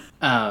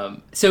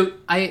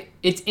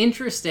 It's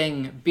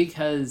interesting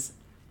because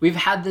we've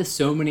had this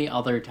so many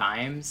other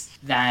times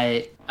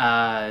that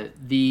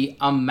the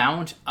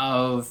amount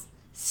of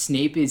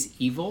Snape is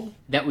evil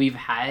that we've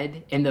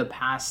had in the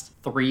past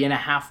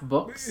 3.5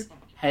 books,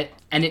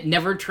 and it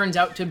never turns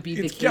out to be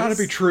the case. It's gotta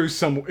be true. It's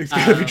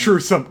gotta be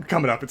true.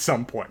 Coming up at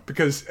some point,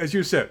 because as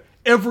you said,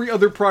 every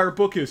other prior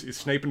book is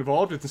Snape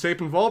involved? Is Snape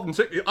involved?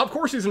 And of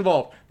course he's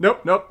involved.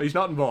 Nope, he's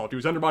not involved. He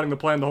was undermining the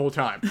plan the whole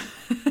time.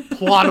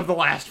 Plot of the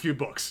last few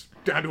books.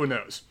 Down to a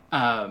nose.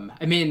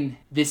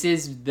 This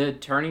is the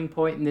turning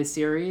point in this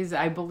series,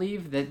 I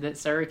believe, that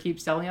Sarah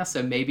keeps telling us.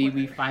 So maybe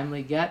we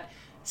finally get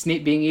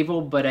Snape being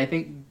evil, but I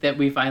think that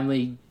we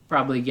finally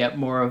probably get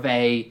more of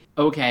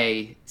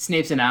okay,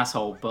 Snape's an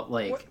asshole, but,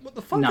 like, what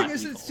the fun thing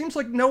is, it seems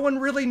like no one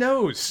really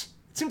knows.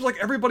 It seems like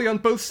everybody on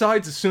both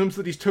sides assumes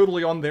that he's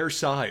totally on their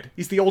side.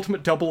 He's the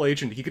ultimate double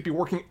agent. He could be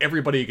working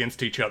everybody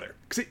against each other.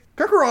 See,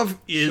 Karkaroff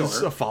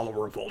is a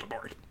follower of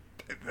Voldemort.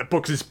 The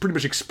book has pretty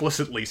much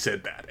explicitly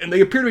said that. And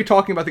they appear to be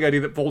talking about the idea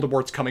that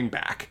Voldemort's coming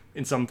back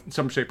in some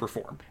shape or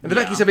form. And the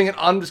fact he's having an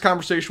honest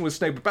conversation with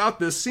Snape about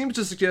this seems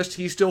to suggest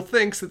he still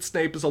thinks that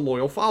Snape is a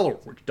loyal follower,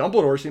 which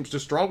Dumbledore seems to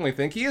strongly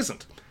think he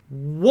isn't.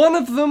 One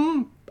of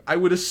them, I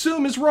would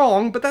assume, is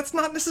wrong, but that's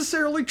not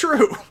necessarily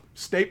true.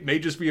 Snape may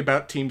just be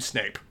about Team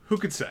Snape. Who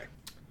could say?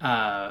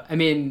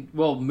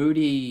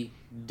 Moody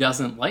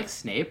doesn't like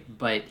Snape,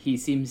 but he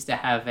seems to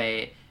have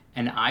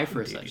an eye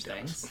for such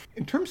things.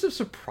 In terms of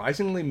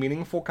surprisingly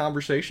meaningful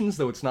conversations,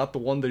 though it's not the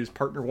one that his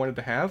partner wanted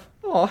to have,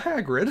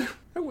 Hagrid.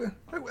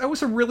 That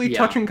was a really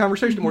touching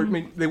conversation where,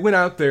 they went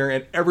out there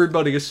and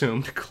everybody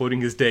assumed,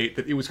 including his date,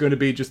 that it was going to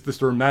be just this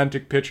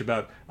romantic pitch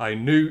about, I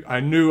knew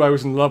I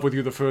was in love with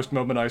you the first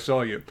moment I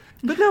saw you.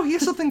 But no, he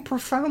has something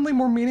profoundly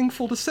more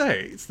meaningful to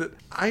say. It's that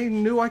I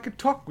knew I could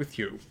talk with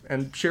you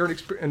and share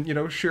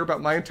share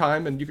about my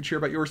time, and you could share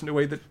about yours in a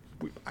way that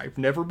I've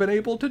never been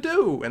able to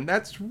do, and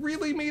that's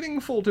really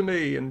meaningful to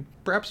me, and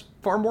perhaps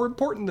far more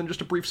important than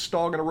just a brief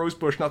snog in a rose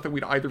bush. Not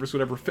that either of us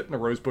would ever fit in a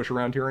rose bush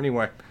around here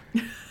anyway.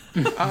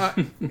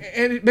 And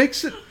it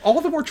makes it all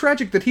the more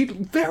tragic that he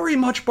very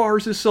much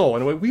bars his soul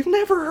in a way we've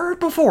never heard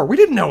before. We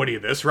didn't know any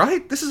of this,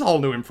 right? This is all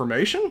new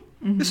information.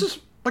 This is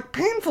like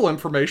painful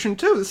information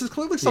too. This is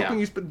clearly something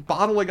he's been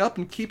bottling up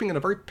and keeping in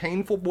a very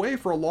painful way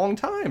for a long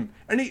time.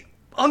 And he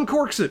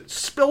uncorks it,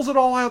 spills it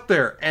all out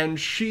there, and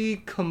she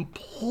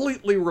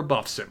completely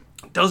rebuffs him.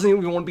 Doesn't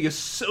even want to be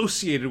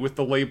associated with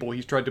the label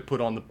he's tried to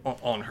put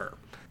on her.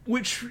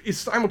 Which is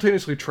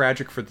simultaneously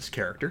tragic for this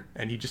character,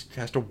 and he just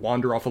has to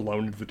wander off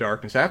alone into the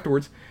darkness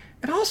afterwards.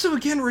 It also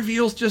again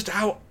reveals just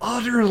how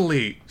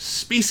utterly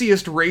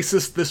speciest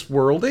racist this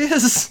world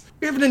is.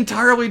 We have an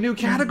entirely new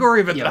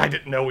category of it that I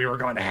didn't know we were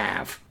going to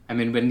have. I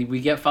mean, when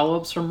we get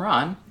follow-ups from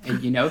Ron,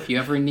 and if you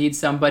ever need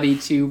somebody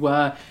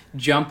to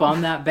jump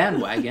on that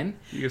bandwagon,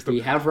 we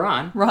have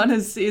Ron. Ron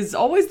is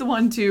always the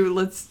one to,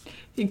 let's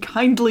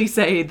kindly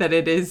say that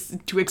it is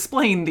to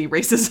explain the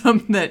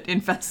racism that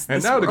infests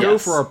this world. And now to go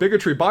for our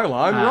bigotry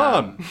byline,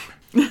 Ron.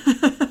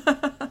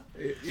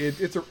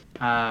 It's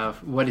a...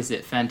 what is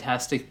it?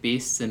 Fantastic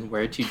Beasts and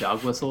Where to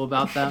Dog Whistle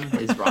About Them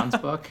is Ron's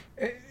book.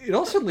 It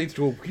also leads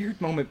to a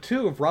weird moment,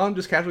 too, of Ron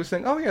just casually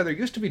saying, oh yeah, there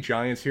used to be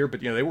giants here, but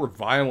they were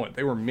violent,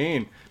 they were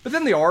mean. But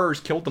then the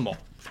Aurors killed them all.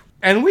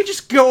 And we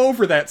just go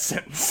over that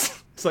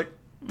sentence. It's like,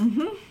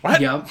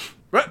 what? Yep.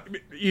 What?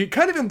 You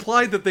kind of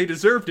implied that they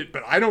deserved it,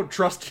 but I don't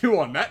trust you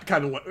on that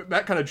kind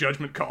of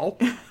judgment call.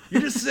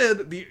 You just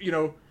said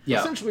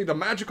essentially the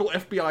magical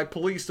FBI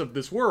police of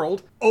this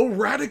world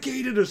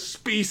eradicated a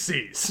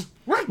species.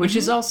 What? Which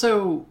is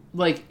also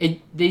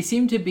they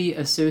seem to be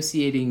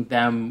associating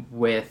them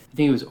with, I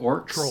think it was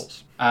orcs,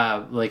 trolls.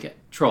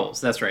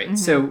 Trolls. That's right.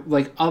 So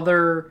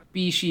other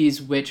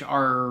species which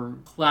are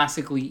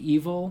classically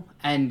evil,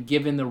 and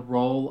given the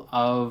role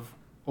of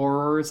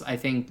Aurors, I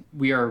think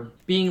we are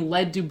being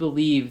led to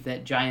believe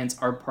that giants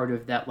are part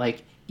of that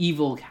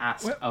evil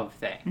cast of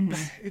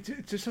things. It's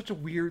just such a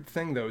weird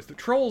thing, though, is that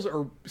trolls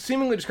are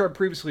seemingly described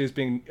previously as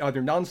being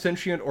either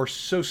non-sentient or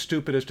so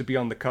stupid as to be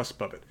on the cusp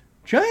of it.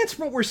 Giants,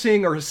 what we're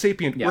seeing, are a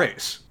sapient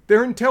race.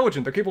 They're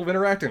intelligent, they're capable of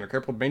interacting, they're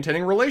capable of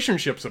maintaining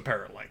relationships,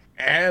 apparently.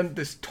 And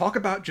this talk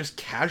about just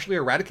casually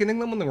eradicating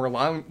them when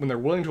they're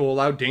willing to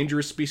allow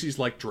dangerous species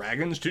like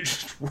dragons to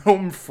just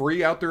roam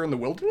free out there in the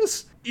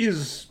wilderness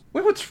is...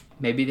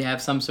 Maybe they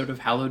have some sort of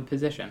hallowed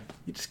position.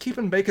 You just keep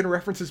on making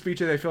references,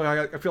 BJ. I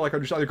feel like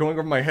I'm just either going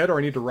over my head or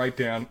I need to write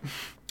down.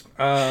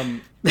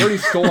 You already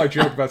stole my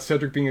joke about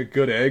Cedric being a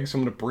good egg, so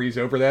I'm going to breeze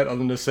over that, other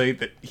than to say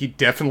that he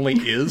definitely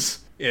is.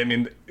 I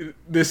mean,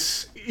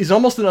 this is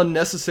almost an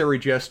unnecessary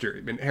gesture.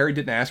 I mean, Harry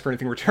didn't ask for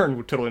anything in return,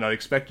 would totally not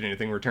expect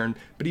anything in return,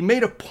 but he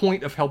made a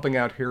point of helping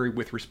out Harry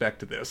with respect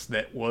to this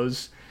that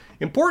was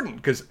important,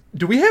 because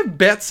do we have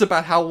bets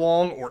about how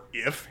long or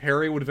if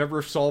Harry would have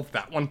ever solved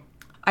that one?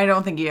 I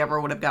don't think he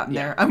ever would have gotten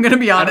there. I'm going to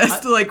be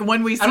honest.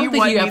 When we see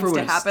what needs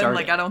to happen,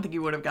 I don't think he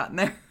would have gotten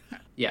there.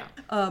 Yeah.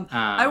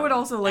 I would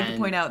also like to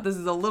point out, this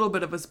is a little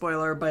bit of a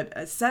spoiler,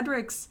 but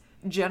Cedric's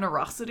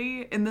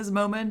generosity in this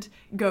moment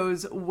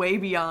goes way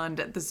beyond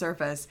the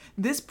surface.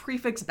 This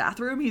prefix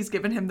bathroom he's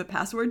given him the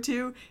password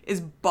to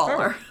is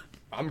baller. Oh,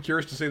 I'm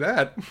curious to see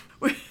that.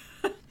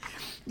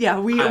 Yeah,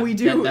 we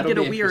do get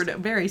a weird,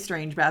 very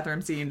strange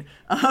bathroom scene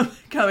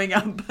coming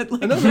up.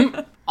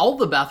 But all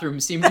the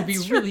bathrooms seem to be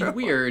really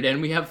weird,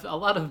 and we have a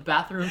lot of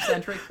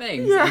bathroom-centric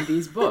things in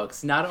these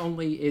books. Not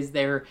only is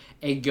there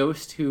a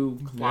ghost who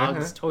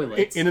clogs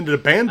toilets. In an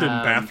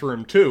abandoned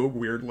bathroom, too,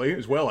 weirdly,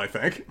 as well, I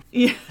think.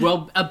 Yeah.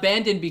 Well,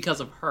 abandoned because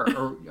of her.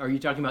 Or are you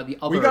talking about the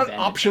other We got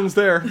options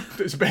there.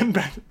 There's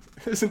abandoned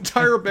this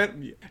entire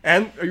abandoned...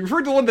 And are you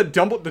referring to the one that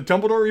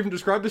Dumbledore even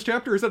described this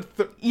chapter? Is that...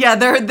 Yeah,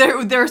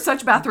 there are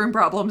such bathroom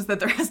problems that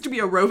there has to be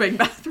a roving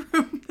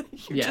bathroom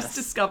that you just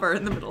discover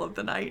in the middle of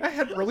the night. I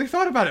hadn't really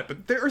thought about it,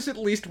 but there's at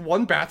least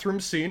one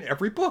bathroom scene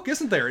every book,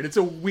 isn't there? And it's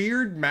a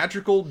weird,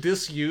 magical,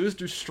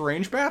 disused, or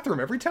strange bathroom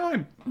every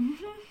time.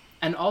 Mm-hmm.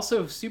 And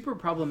also super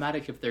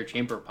problematic if they're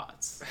chamber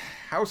pots.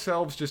 House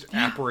elves just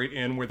apparate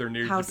in where they're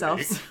needed to be. House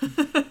elves.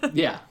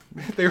 Yeah.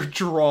 They're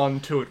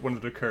drawn to it when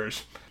it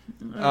occurs.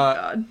 Oh,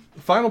 God.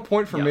 Final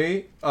point for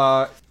me.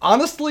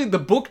 Honestly, the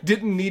book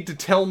didn't need to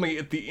tell me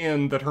at the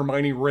end that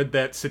Hermione read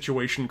that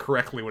situation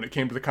correctly when it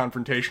came to the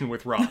confrontation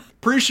with Ron.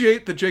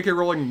 Appreciate that J.K.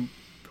 Rowling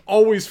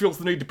always feels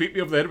the need to beat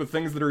me over the head with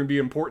things that are going to be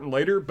important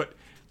later, but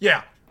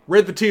yeah,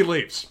 read the tea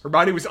leaves.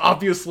 Hermione was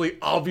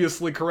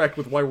obviously correct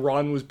with why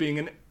Ron was being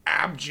an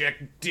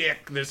abject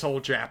dick this whole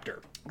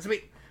chapter.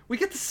 We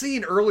get the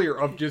scene earlier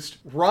of just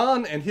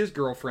Ron and his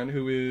girlfriend,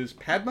 who is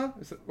Padma,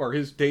 or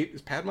his date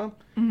is Padma,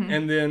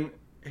 and then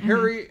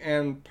Harry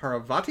and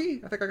Parvati,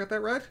 I think I got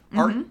that right,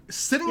 are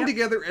sitting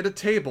together at a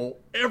table,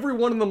 every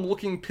one of them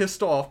looking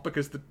pissed off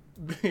because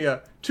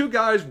the two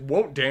guys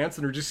won't dance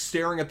and are just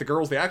staring at the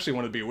girls they actually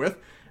want to be with,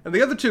 and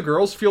the other two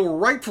girls feel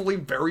rightfully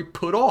very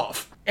put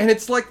off. And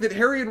it's like that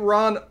Harry and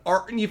Ron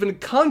aren't even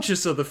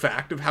conscious of the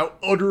fact of how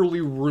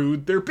utterly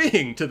rude they're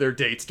being to their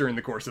dates during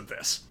the course of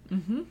this.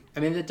 Mm-hmm. I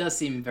mean, that does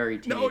seem very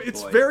teenage No,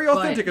 it's boy, very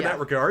authentic but, in that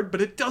regard,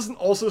 but it doesn't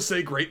also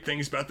say great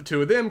things about the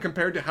two of them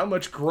compared to how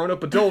much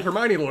grown-up adult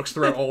Hermione looks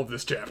throughout all of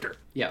this chapter.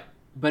 Yeah,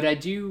 but I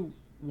do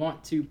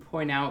want to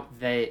point out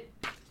that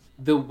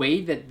the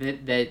way that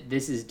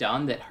this is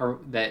done, that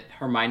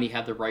Hermione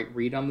had the right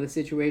read on the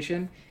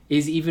situation,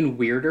 is even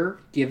weirder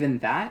given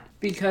that,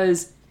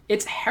 because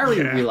it's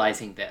Harry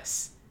realizing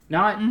this,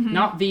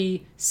 not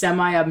the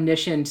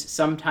semi-omniscient,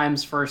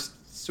 sometimes first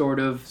sort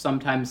of,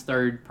 sometimes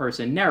third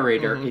person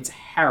narrator. It's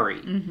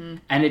Harry,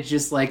 and it's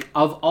just like,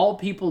 of all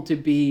people to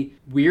be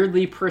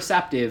weirdly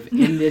perceptive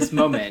in this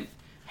moment,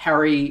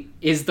 Harry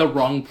is the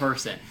wrong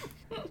person.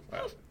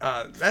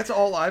 That's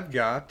all I've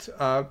got.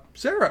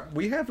 Sarah,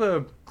 we have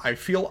I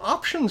feel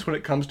options when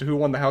it comes to who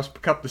won the House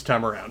Cup this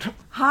time around.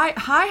 High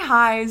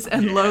highs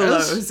and low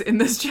lows in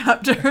this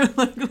chapter.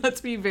 Like,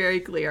 let's be very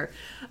clear.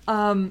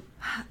 So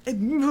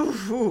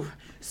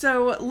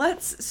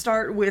let's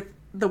start with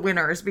the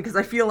winners, because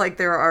I feel like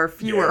there are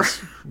fewer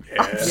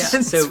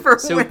options for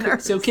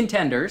winners. So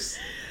contenders.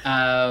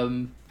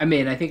 I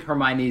mean, I think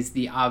Hermione's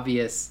the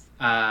obvious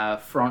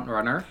front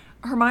runner.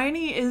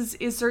 Hermione is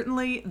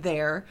certainly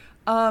there.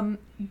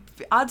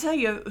 I'll tell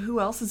you who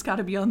else has got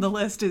to be on the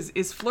list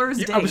is Fleur's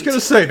date. I was going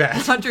to say that.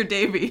 Hunter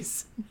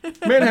Davies.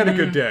 Man had a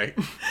good day.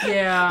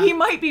 Yeah. He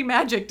might be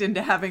magicked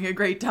into having a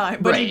great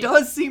time, but he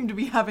does seem to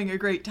be having a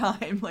great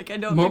time. Like, I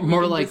don't think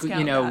more like,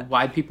 that.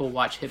 Why people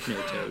watch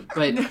Hypnotoad.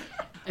 But,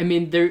 I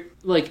mean, they're,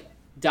 like,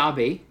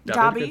 Dobby.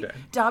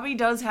 Dobby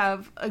does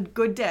have a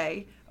good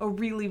day, a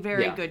really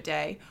very good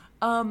day.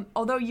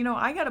 Although,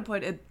 I got to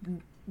put at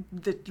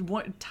the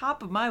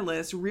top of my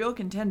list, real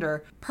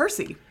contender,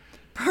 Percy.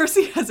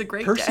 Percy has a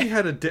great day. Percy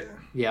had a day.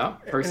 Yeah,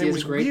 Percy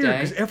has a great day.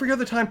 Because every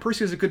other time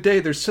Percy has a good day,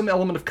 there's some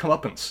element of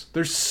comeuppance.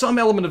 There's some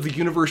element of the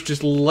universe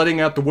just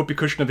letting out the whoopee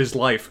cushion of his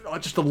life,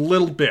 just a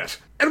little bit.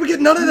 And we get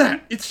none of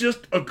that. It's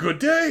just a good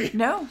day.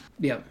 No.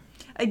 Yeah.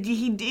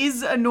 He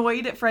is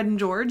annoyed at Fred and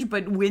George,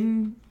 but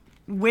when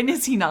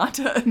is he not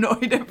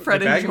annoyed at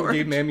Fred and George? The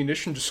gave him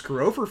ammunition to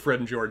screw over Fred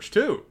and George,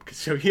 too.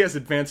 So he has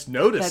advanced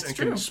notice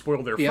can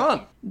spoil their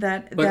fun.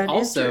 But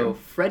also,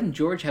 Fred and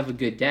George have a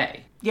good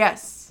day.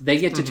 Yes. They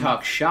get to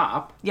talk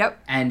shop.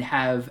 Yep. And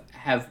have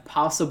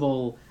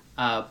possible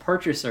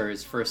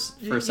purchasers for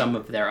some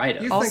of their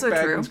items. You think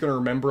Bagman's going to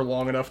remember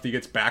long enough that he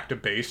gets back to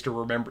base to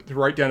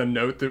write down a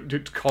note to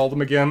call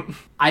them again?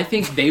 I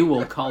think they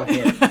will call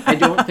him. I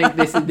don't think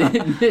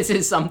this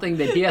is something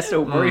that he has to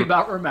worry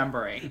about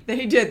remembering.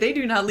 They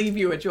do not leave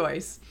you a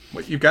choice.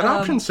 Well, you've got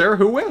options, Sarah.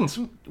 Who wins?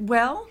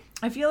 Well,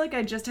 I feel like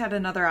I just had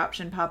another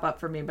option pop up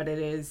for me, but it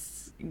is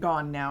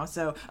gone now.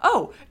 So,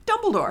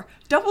 Dumbledore.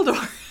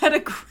 Dumbledore had a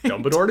great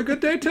Dumbledore had a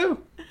good day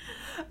too.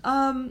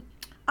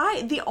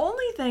 The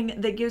only thing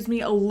that gives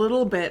me a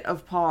little bit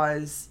of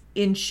pause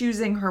in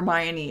choosing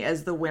Hermione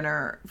as the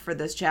winner for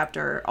this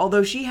chapter,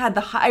 although she had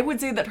I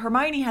would say that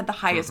Hermione had the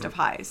highest of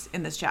highs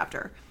in this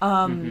chapter.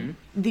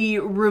 The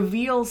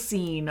reveal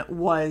scene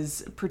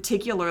was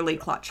particularly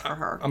clutch for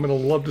her. I'm going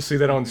to love to see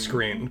that on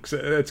screen, because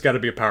it's got to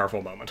be a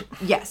powerful moment.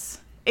 Yes.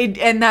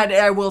 And that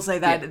I will say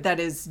that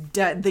is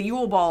the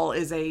Yule Ball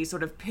is a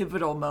sort of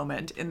pivotal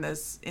moment in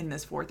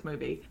this fourth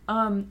movie.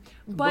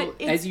 But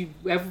as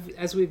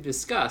we've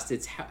discussed,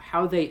 it's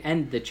how they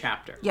end the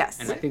chapter. Yes,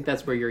 and I think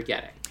that's where you're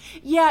getting.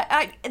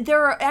 Yeah,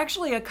 there are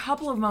actually a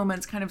couple of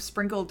moments kind of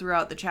sprinkled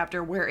throughout the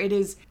chapter where it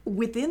is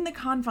within the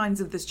confines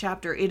of this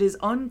chapter. It is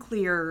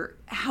unclear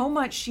how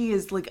much she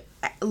is like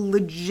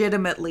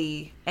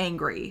legitimately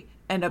angry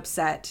and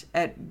upset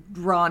at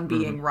Ron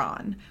being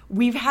Ron.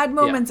 We've had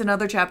moments in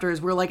other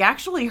chapters where, like,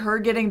 actually her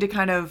getting to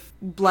kind of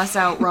bless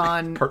out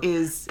Ron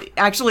is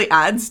actually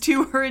adds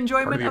to her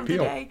enjoyment of the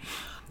day.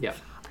 Yeah.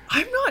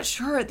 I'm not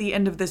sure at the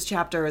end of this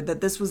chapter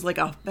that this was like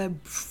a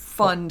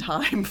fun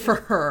time for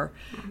her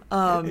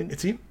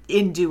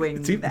in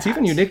doing that. It's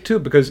even unique, too,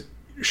 because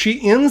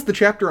she ends the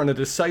chapter on a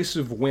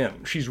decisive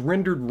win. She's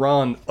rendered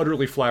Ron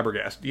utterly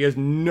flabbergasted. He has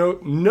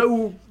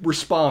no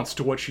response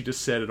to what she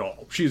just said at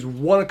all. She's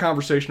won a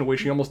conversation in a way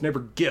she almost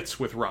never gets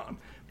with Ron.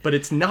 But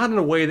it's not in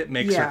a way that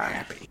makes her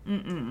happy.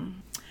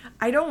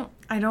 I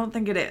don't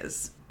think it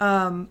is.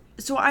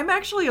 So I'm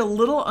actually a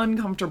little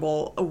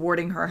uncomfortable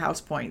awarding her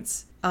house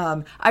points.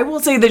 I will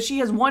say that she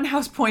has won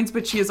house points,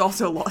 but she has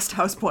also lost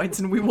house points,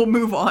 and we will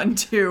move on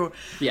to...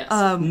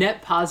 Yes,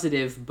 net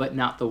positive, but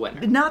not the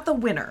winner. Not the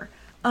winner.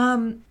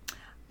 I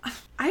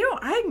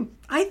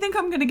think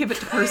I'm going to give it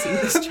to Percy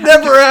this chapter.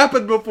 Never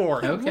happened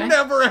before. Okay.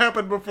 Never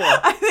happened before.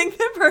 I think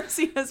that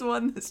Percy has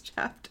won this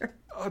chapter.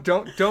 Oh,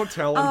 don't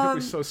tell him. He'll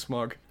be so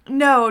smug.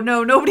 No,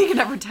 nobody can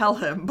ever tell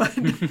him, but...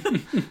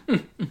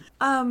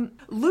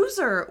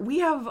 loser. We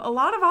have a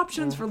lot of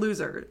options for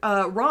loser.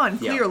 Ron,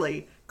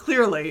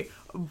 clearly,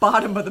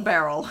 bottom of the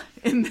barrel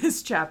in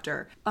this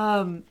chapter.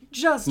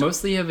 Just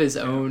mostly of his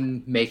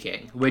own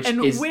making, which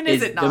and is when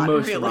is it the not,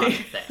 most really? Ron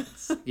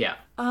things. Yeah.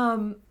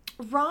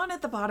 Ron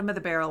at the bottom of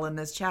the barrel in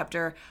this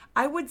chapter.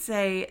 I would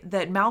say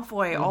that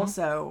Malfoy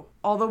also,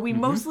 although we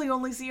mostly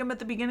only see him at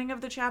the beginning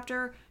of the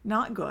chapter,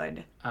 not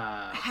good.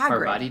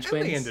 Parvati Hagrid.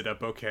 twins. They ended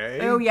up okay.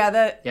 Oh yeah,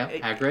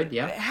 Hagrid,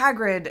 yeah.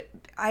 Hagrid.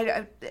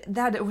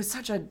 That it was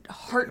such a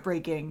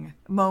heartbreaking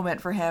moment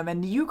for him,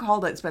 and you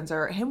called it,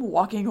 Spencer. Him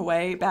walking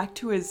away back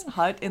to his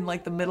hut in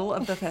like the middle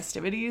of the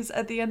festivities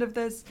at the end of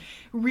this,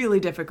 really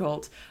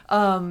difficult.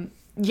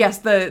 Yes,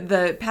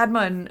 the Padma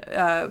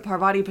and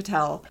Parvati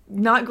Patel,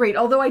 not great.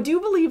 Although I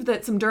do believe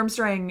that some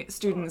Durmstrang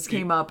students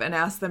came up and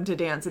asked them to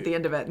dance at the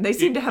end of it, and they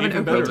seemed to have an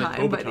even okay better,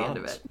 time by the end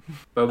of it.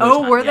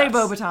 Beauxbatons, Were they yes.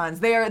 Beauxbatons?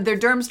 They're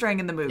Durmstrang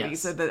in the movie,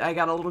 Yes. so that I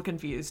got a little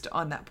confused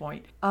on that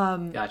point.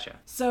 Gotcha.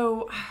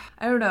 So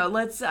I don't know.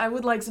 I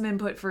would like some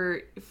input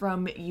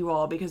from you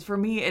all, because for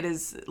me it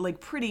is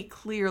like pretty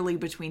clearly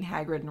between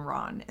Hagrid and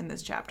Ron in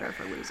this chapter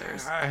for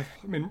losers. I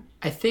mean,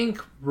 I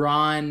think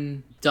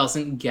Ron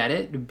doesn't get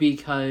it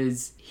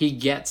because he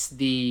gets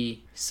the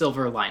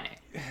silver lining.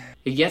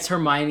 He gets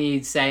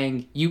Hermione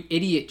saying, "You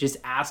idiot, just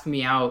ask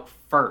me out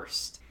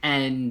first."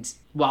 And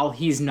while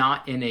he's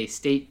not in a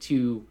state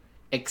to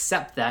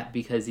accept that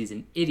because he's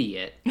an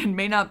idiot, And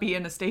may not be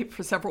in a state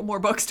for several more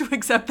books to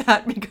accept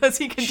that because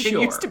he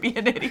continues Sure. to be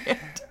an idiot.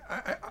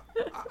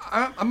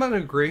 I'm going to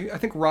agree. I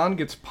think Ron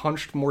gets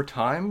punched more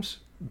times,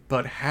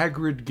 but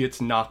Hagrid gets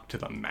knocked to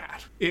the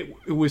mat. It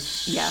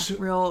was Yeah,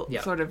 real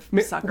sort of I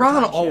mean, sucker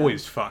Ron punch, yeah.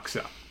 always fucks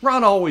up.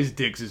 Ron always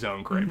digs his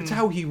own grave. It's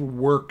how he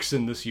works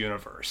in this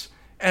universe.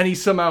 And he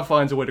somehow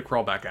finds a way to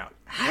crawl back out.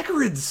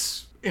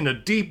 Hagrid's in a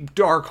deep,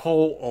 dark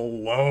hole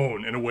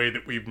alone in a way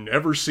that we've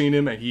never seen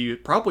him, and he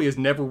probably has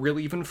never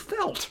really even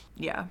felt.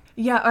 Yeah.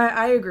 Yeah,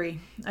 I agree.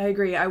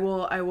 I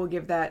will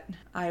give that.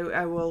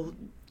 I will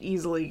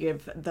easily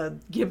give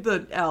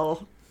the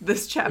L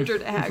this chapter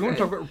to If you want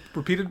to talk Hagrid. about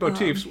repeated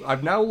motifs,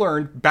 I've now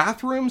learned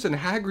bathrooms and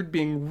Hagrid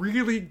being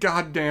really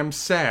goddamn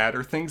sad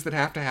are things that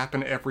have to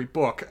happen every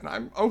book, and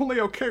I'm only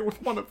okay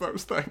with one of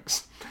those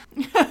things.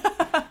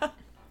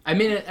 I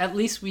mean, at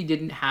least we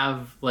didn't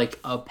have like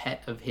a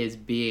pet of his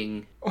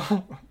being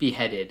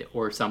beheaded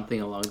or something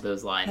along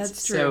those lines.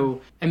 That's true.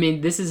 So, I mean,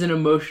 this is an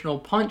emotional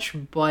punch,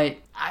 but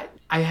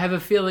I have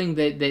a feeling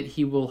that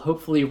he will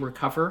hopefully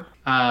recover.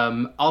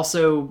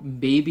 Also,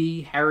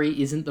 maybe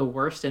Harry isn't the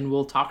worst, and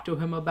we'll talk to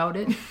him about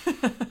it.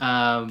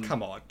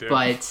 Come on, dude.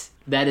 But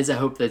that is a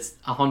hope that's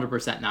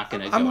 100% not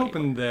going to go I'm anywhere.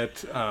 hoping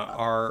that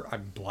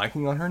I'm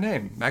blanking on her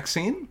name,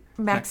 Maxine,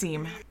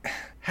 Maxime.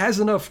 has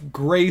enough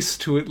grace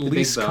to at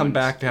least come bones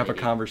back to have a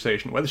lady.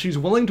 conversation. Whether she's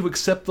willing to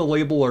accept the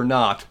label or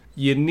not,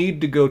 you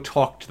need to go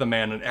talk to the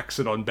man and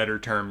exit on better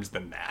terms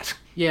than that.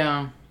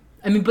 Yeah.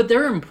 I mean, but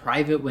they're in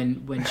private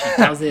when she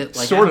tells it.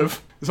 Like, Sort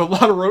of. There's a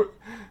lot of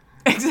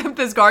Except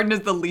this garden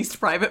is the least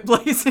private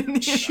place in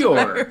the Sure.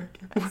 entire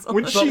castle.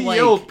 when she like-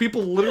 yelled,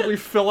 people literally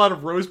fell out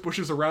of rose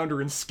bushes around her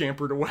and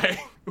scampered away.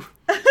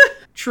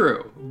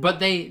 True, but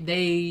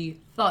they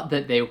thought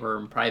that they were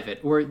in private,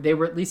 or they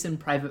were at least in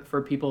private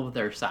for people of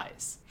their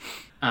size.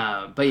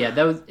 But yeah,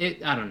 that was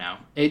it. I don't know.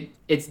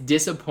 It's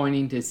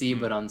disappointing to see,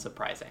 but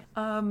unsurprising.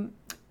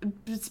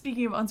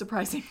 Speaking of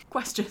unsurprising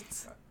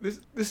questions.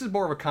 This is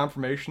more of a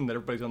confirmation that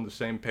everybody's on the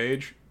same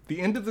page. The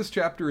end of this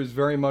chapter is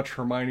very much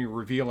Hermione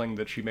revealing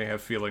that she may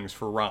have feelings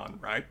for Ron,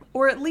 right?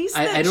 Or at least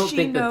that I don't she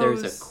think that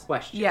knows, there's a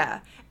question. Yeah.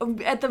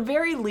 At the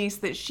very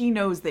least that she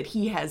knows that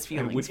he has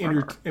feelings for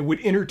her. And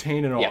would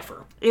entertain an Yeah.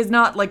 offer. Is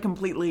not like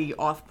completely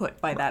off-put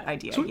by that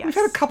idea, So yes. we've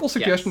had a couple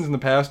suggestions Yes. in the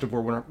past of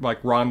where when, like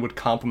Ron would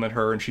compliment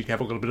her and she'd have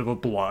a little bit of a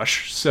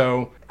blush.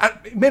 So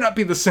it may not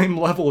be the same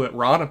level that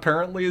Ron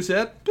apparently is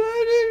at, but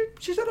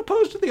she's not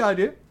opposed to the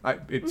idea.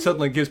 It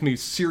suddenly gives me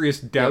serious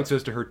doubts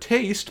as to her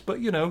taste, but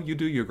you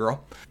do you,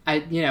 girl.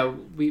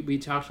 We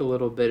talked a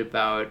little bit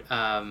about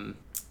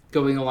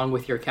going along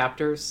with your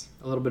captors,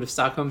 a little bit of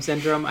Stockholm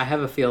syndrome. I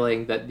have a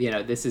feeling that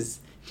this is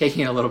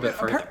taking it a little bit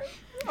further.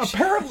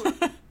 Apparently,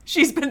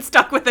 She's been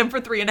stuck with him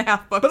for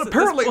 3.5 books. but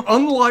apparently,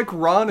 unlike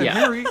Ron and Yeah.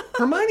 Harry,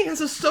 Hermione has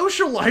a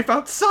social life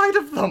outside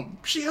of them.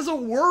 She has a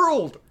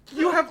world.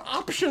 You have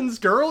options,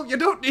 girl. You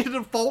don't need to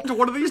default to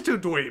one of these two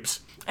dweebs.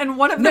 And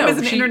one of them No, is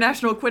an she-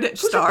 international Quidditch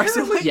star,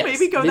 so apparently- like, Yes,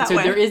 maybe go that so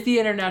way. there is the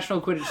international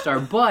Quidditch star,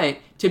 but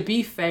to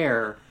be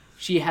fair,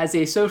 she has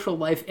a social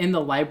life in the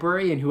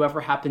library and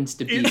whoever happens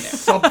to be It's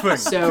there. something.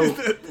 So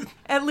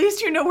At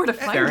least you know where to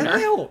find Fair her. enough.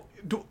 Hell,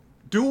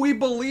 do we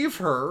believe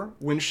her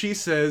when she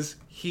says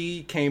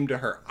he came to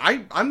her?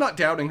 I'm not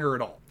doubting her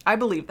at all. I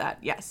believe that,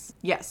 yes.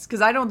 Yes,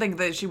 because I don't think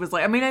that she was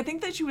like... I mean, I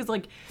think that she was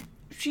like...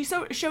 She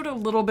showed a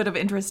little bit of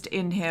interest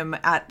in him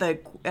at the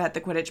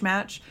Quidditch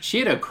match. she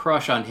had a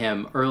crush on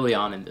him early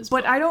on in this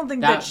But book. I don't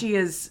think that she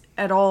is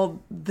at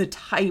all the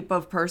type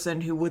of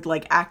person who would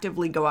like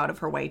actively go out of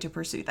her way to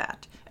pursue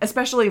that.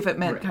 Especially if it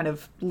meant Right. kind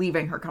of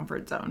leaving her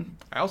comfort zone.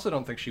 I also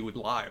don't think she would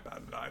lie about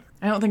it either.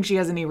 I don't think she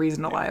has any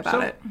reason to lie about So,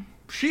 it.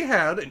 she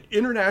had an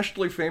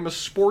internationally famous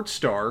sports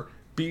star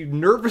be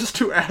nervous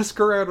to ask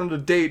her out on a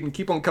date and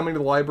keep on coming to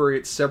the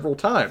library several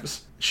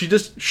times. She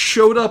just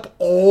showed up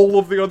all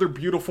of the other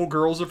beautiful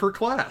girls of her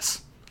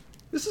class.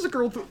 This is a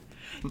girl who...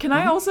 Can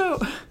I also...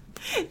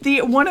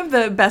 One of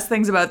the best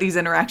things about these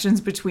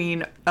interactions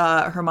between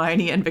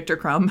Hermione and Victor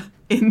Crumb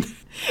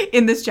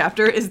in this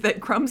chapter is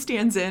that Crumb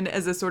stands in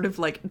as a sort of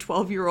like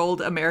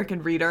 12-year-old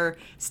American reader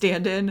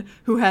stand-in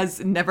who has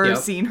never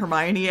seen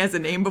Hermione as a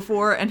name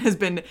before and has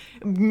been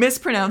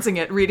mispronouncing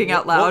it reading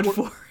out loud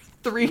for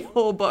 3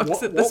 whole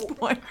books at this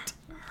point.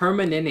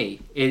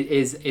 Hermione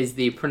is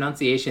the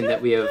pronunciation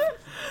that we have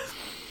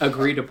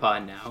agreed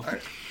upon now.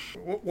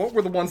 What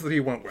were the ones that he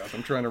went with?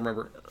 I'm trying to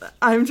remember.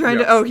 I'm trying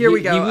to... Oh, here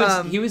we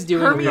go. He was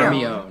doing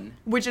Hermione.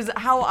 Which is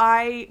how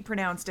I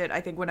pronounced it,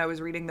 I think, when I was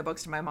reading the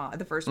books to my mom,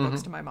 the first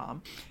books to my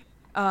mom.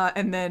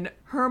 And then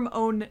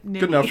Hermione.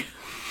 Good enough.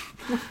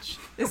 Which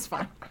is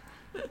fine.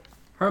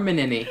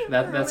 Hermione.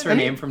 That's her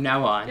name from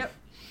now on. Yep.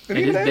 And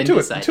even add to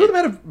it, the two of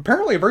them had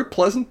apparently a very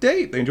pleasant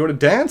date. They enjoyed a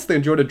dance, they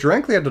enjoyed a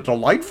drink, they had a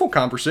delightful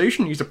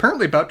conversation. He's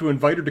apparently about to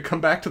invite her to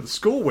come back to the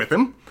school with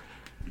him.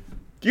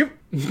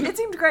 It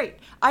seemed great.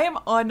 I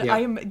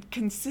am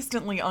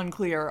consistently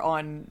unclear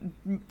on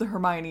the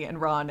Hermione and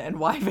Ron and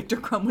why Victor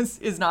Crumb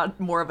is not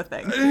more of a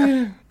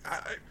thing.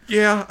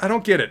 Yeah, I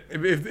don't get it.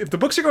 If the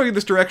books are going in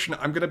this direction,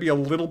 I'm going to be a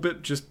little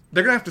bit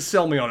they're going to have to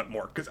sell me on it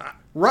more. Because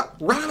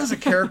Ron as a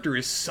character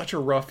is such a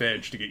rough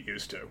edge to get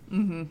used to.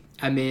 Mm-hmm.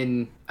 I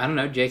mean, I don't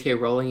know, J.K.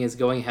 Rowling is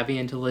going heavy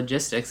into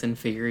logistics and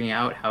figuring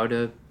out how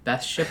to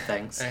best ship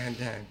things. And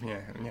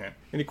yeah.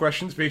 Any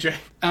questions, BJ?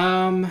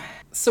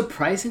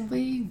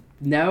 Surprisingly,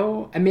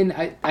 no. I mean,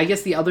 I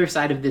guess the other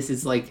side of this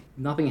is, like,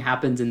 nothing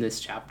happens in this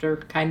chapter,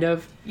 kind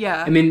of.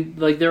 Yeah. I mean,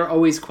 like, there are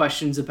always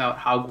questions about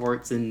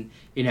Hogwarts and,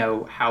 you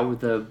know, how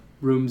the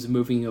rooms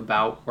moving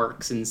about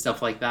works and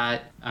stuff like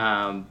that.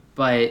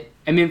 But,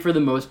 I mean, for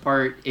the most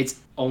part, it's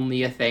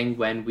only a thing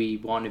when we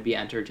want to be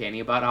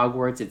entertaining about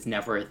Hogwarts. It's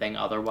never a thing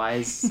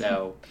otherwise,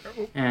 so...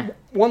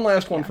 One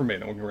last one from me,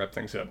 then we can wrap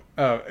things up.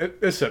 As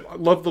I said, I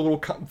love the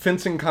little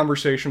fencing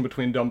conversation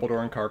between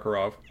Dumbledore and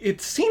Karkaroff.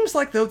 It seems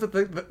like, though,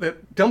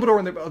 that Dumbledore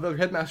and the other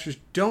headmasters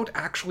don't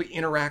actually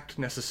interact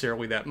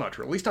necessarily that much,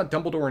 or at least not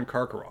Dumbledore and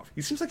Karkaroff.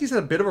 He seems like he's had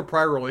a bit of a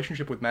prior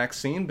relationship with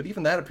Maxine, but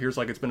even that appears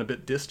like it's been a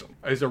bit distant.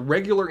 Is a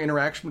regular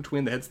interaction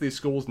between the heads of these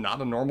schools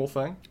not a normal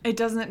thing? It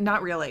doesn't,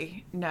 not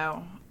really,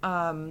 no.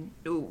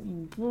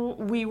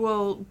 We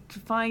will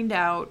find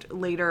out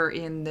later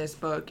in this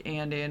book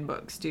and in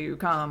books to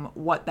come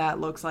what that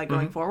looks like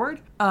going forward,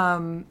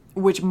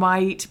 which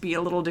might be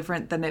a little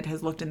different than it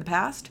has looked in the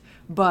past.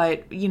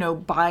 But, you know,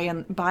 by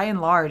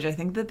and large, I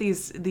think that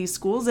these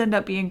schools end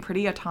up being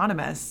pretty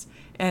autonomous.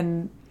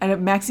 And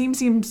Maxime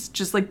seems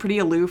just like pretty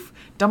aloof.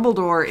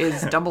 Dumbledore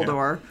is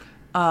Dumbledore.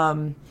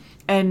 And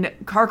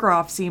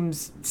Karkaroff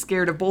seems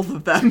scared of both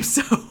of them,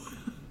 so...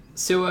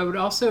 So I would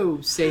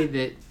also say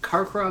that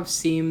Karkaroff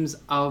seems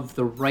of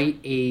the right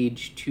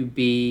age to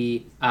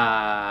be,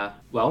 a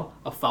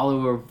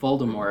follower of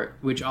Voldemort,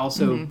 which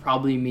also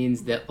probably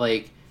means that,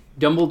 like,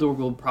 Dumbledore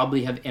will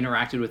probably have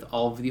interacted with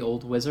all of the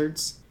old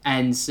wizards.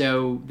 And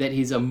so that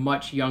he's a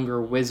much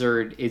younger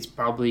wizard is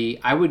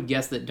probably, I would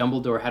guess that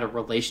Dumbledore had a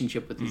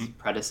relationship with his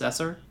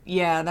predecessor.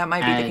 Yeah, that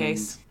might be the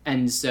case.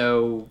 And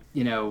so,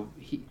 you know,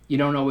 you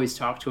don't always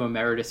talk to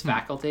emeritus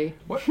faculty.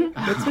 That's an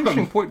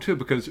interesting point, too,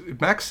 because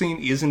Maxine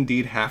is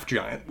indeed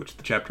half-giant, which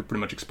the chapter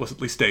pretty much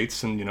explicitly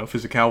states, and, you know,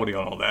 physicality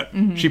on all that.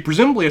 She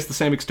presumably has the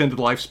same extended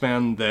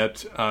lifespan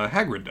that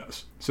Hagrid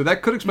does. So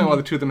that could explain why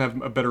the two of them have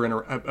a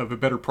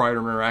better prior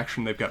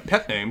interaction. They've got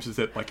pet names, is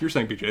that, like you're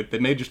saying, BJ, they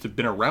may just have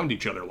been around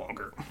each other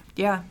longer.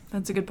 Yeah,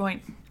 that's a good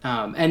point.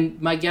 And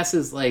my guess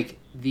is, like,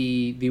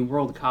 the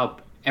World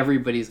Cup,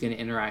 everybody's going to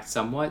interact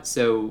somewhat.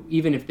 So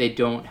even if they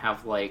don't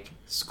have, like,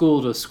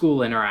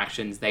 school-to-school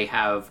interactions, they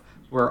have,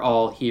 we're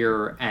all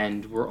here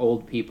and we're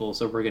old people,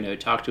 so we're going to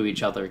talk to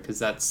each other, because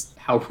that's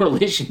how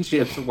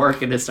relationships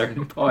work at a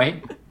certain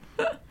point.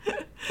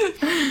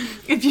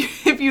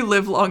 If you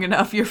live long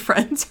enough, your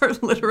friends are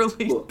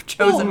literally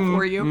chosen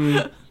for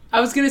you. I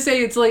was going to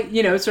say, it's like,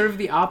 you know, sort of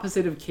the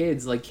opposite of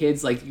kids. Like,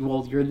 kids, like,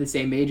 well, you're the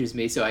same age as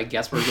me, so I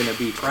guess we're going to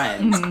be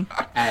friends.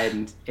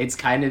 And it's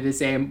kind of the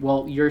same,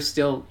 well, you're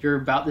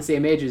about the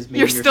same age as me.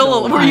 You're still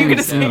alive. Were you going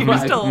to say you're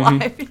still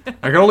alive?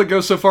 I can only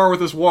go so far with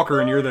this walker,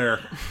 and you're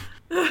there.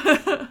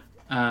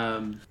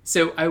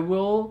 So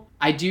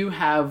I do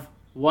have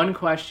one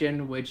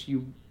question which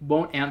you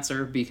won't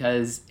answer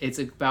because it's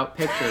about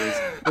pictures,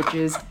 which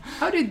is,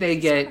 how did they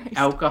get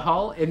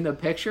alcohol in the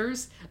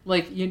pictures?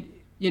 Like, you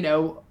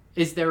know,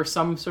 is there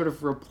some sort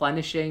of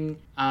replenishing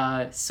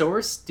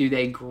source? Do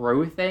they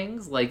grow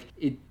things? Like,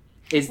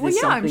 is this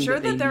something I'm sure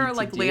that there are,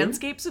 like, do?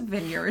 landscapes of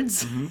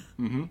vineyards.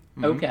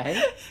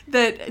 Okay.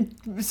 That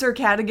Sir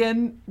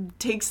Cadogan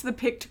takes the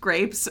picked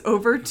grapes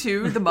over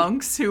to the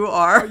monks who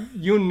are...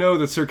 You know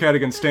that Sir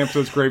Cadogan stamps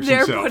those grapes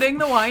himself. They're putting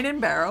the wine in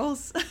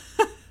barrels.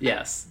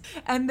 Yes.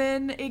 And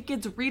then it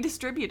gets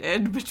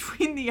redistributed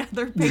between the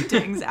other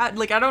paintings. I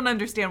don't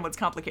understand what's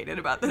complicated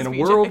about this. In a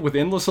world with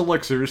endless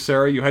elixirs,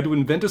 Sarah, you had to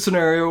invent a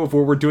scenario of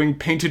where we're doing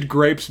painted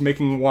grapes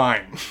making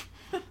wine.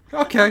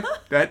 Okay,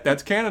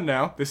 that's canon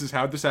now. This is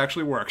how this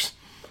actually works.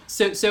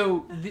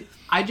 So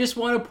I just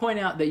want to point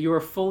out that you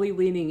are fully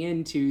leaning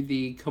into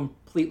the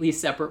completely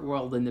separate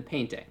world in the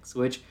paintings,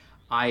 which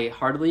I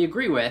heartily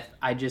agree with.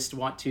 I just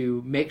want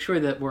to make sure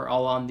that we're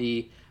all on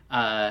the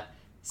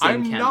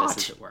same canvas, not.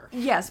 as it were.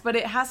 Yes, but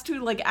it has to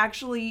like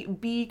actually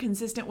be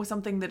consistent with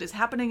something that is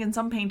happening in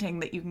some painting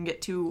that you can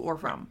get to or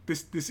from.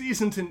 This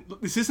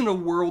isn't a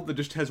world that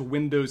just has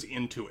windows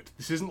into it.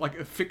 This isn't like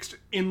a fixed,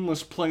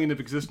 endless plane of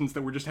existence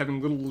that we're just having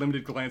little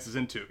limited glances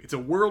into. It's a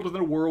world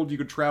within a world. You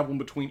could travel in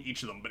between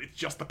each of them, but it's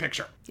just the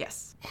picture.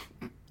 Yes.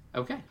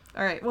 Okay.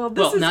 All right. Well,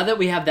 this is now that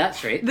we have that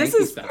straight, this thank you,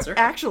 has Spencer.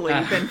 actually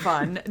been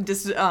fun.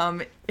 Just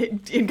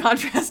in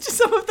contrast to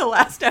some of the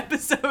last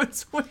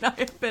episodes when I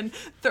have been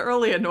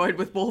thoroughly annoyed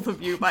with both of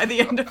you by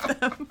the end of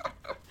them.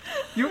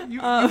 You had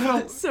a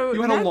next-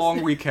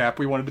 long recap.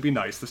 We wanted to be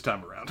nice this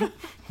time around.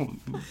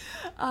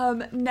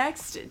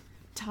 Next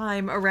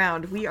time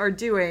around, we are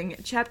doing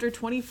chapter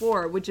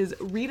 24, which is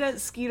Rita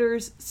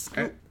Skeeter's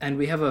Scoop. And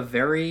we have a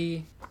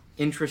very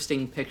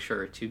interesting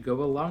picture to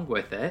go along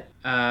with it.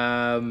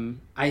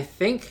 I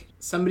think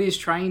somebody's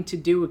trying to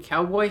do a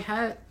cowboy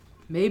hat,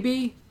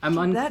 maybe? I'm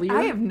unclear.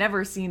 I have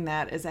never seen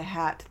that as a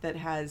hat that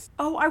has...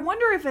 Oh, I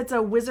wonder if it's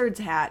a wizard's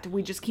hat.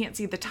 We just can't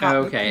see the top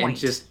Okay, point. and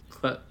just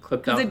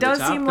clipped off it the does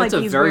top. seem That's like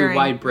a he's very wearing-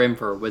 wide brim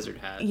for a wizard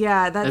hat.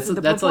 Yeah, that's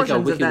the that's like a proportions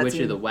of Wicked that Witch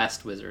seem- of the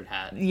West wizard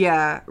hat.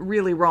 Yeah,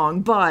 really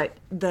wrong. But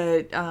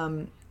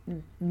the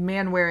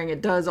man wearing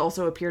it does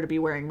also appear to be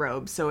wearing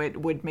robes, so it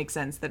would make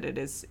sense that it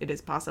is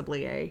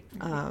possibly a...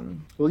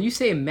 Well, you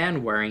say a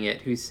man wearing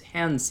it whose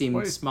hands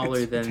seem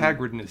smaller than... It's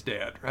Hagrid and his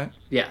dad, right?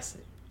 Yes.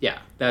 Yeah,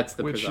 that's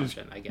the Which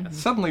presumption, I guess.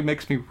 Suddenly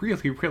makes me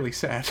really, really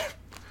sad.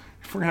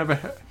 If we're gonna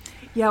have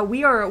Yeah,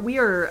 we are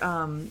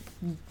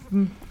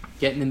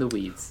Getting in the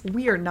weeds.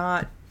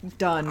 not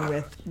done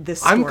with this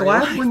story. I'm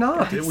glad we're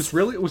not. It was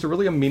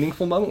really a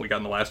meaningful moment we got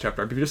in the last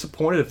chapter. I'd be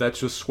disappointed if that's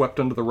just swept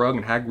under the rug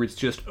and Hagrid's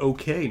just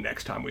okay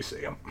next time we see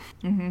him.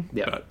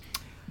 Yeah. But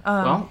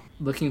Well,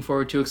 looking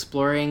forward to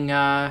exploring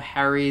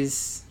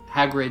Hagrid's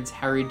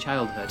harried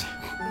childhood.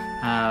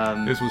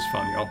 this was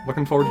fun, y'all.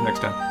 Looking forward to next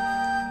time.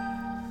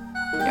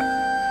 Yep.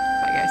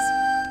 Bye, guys.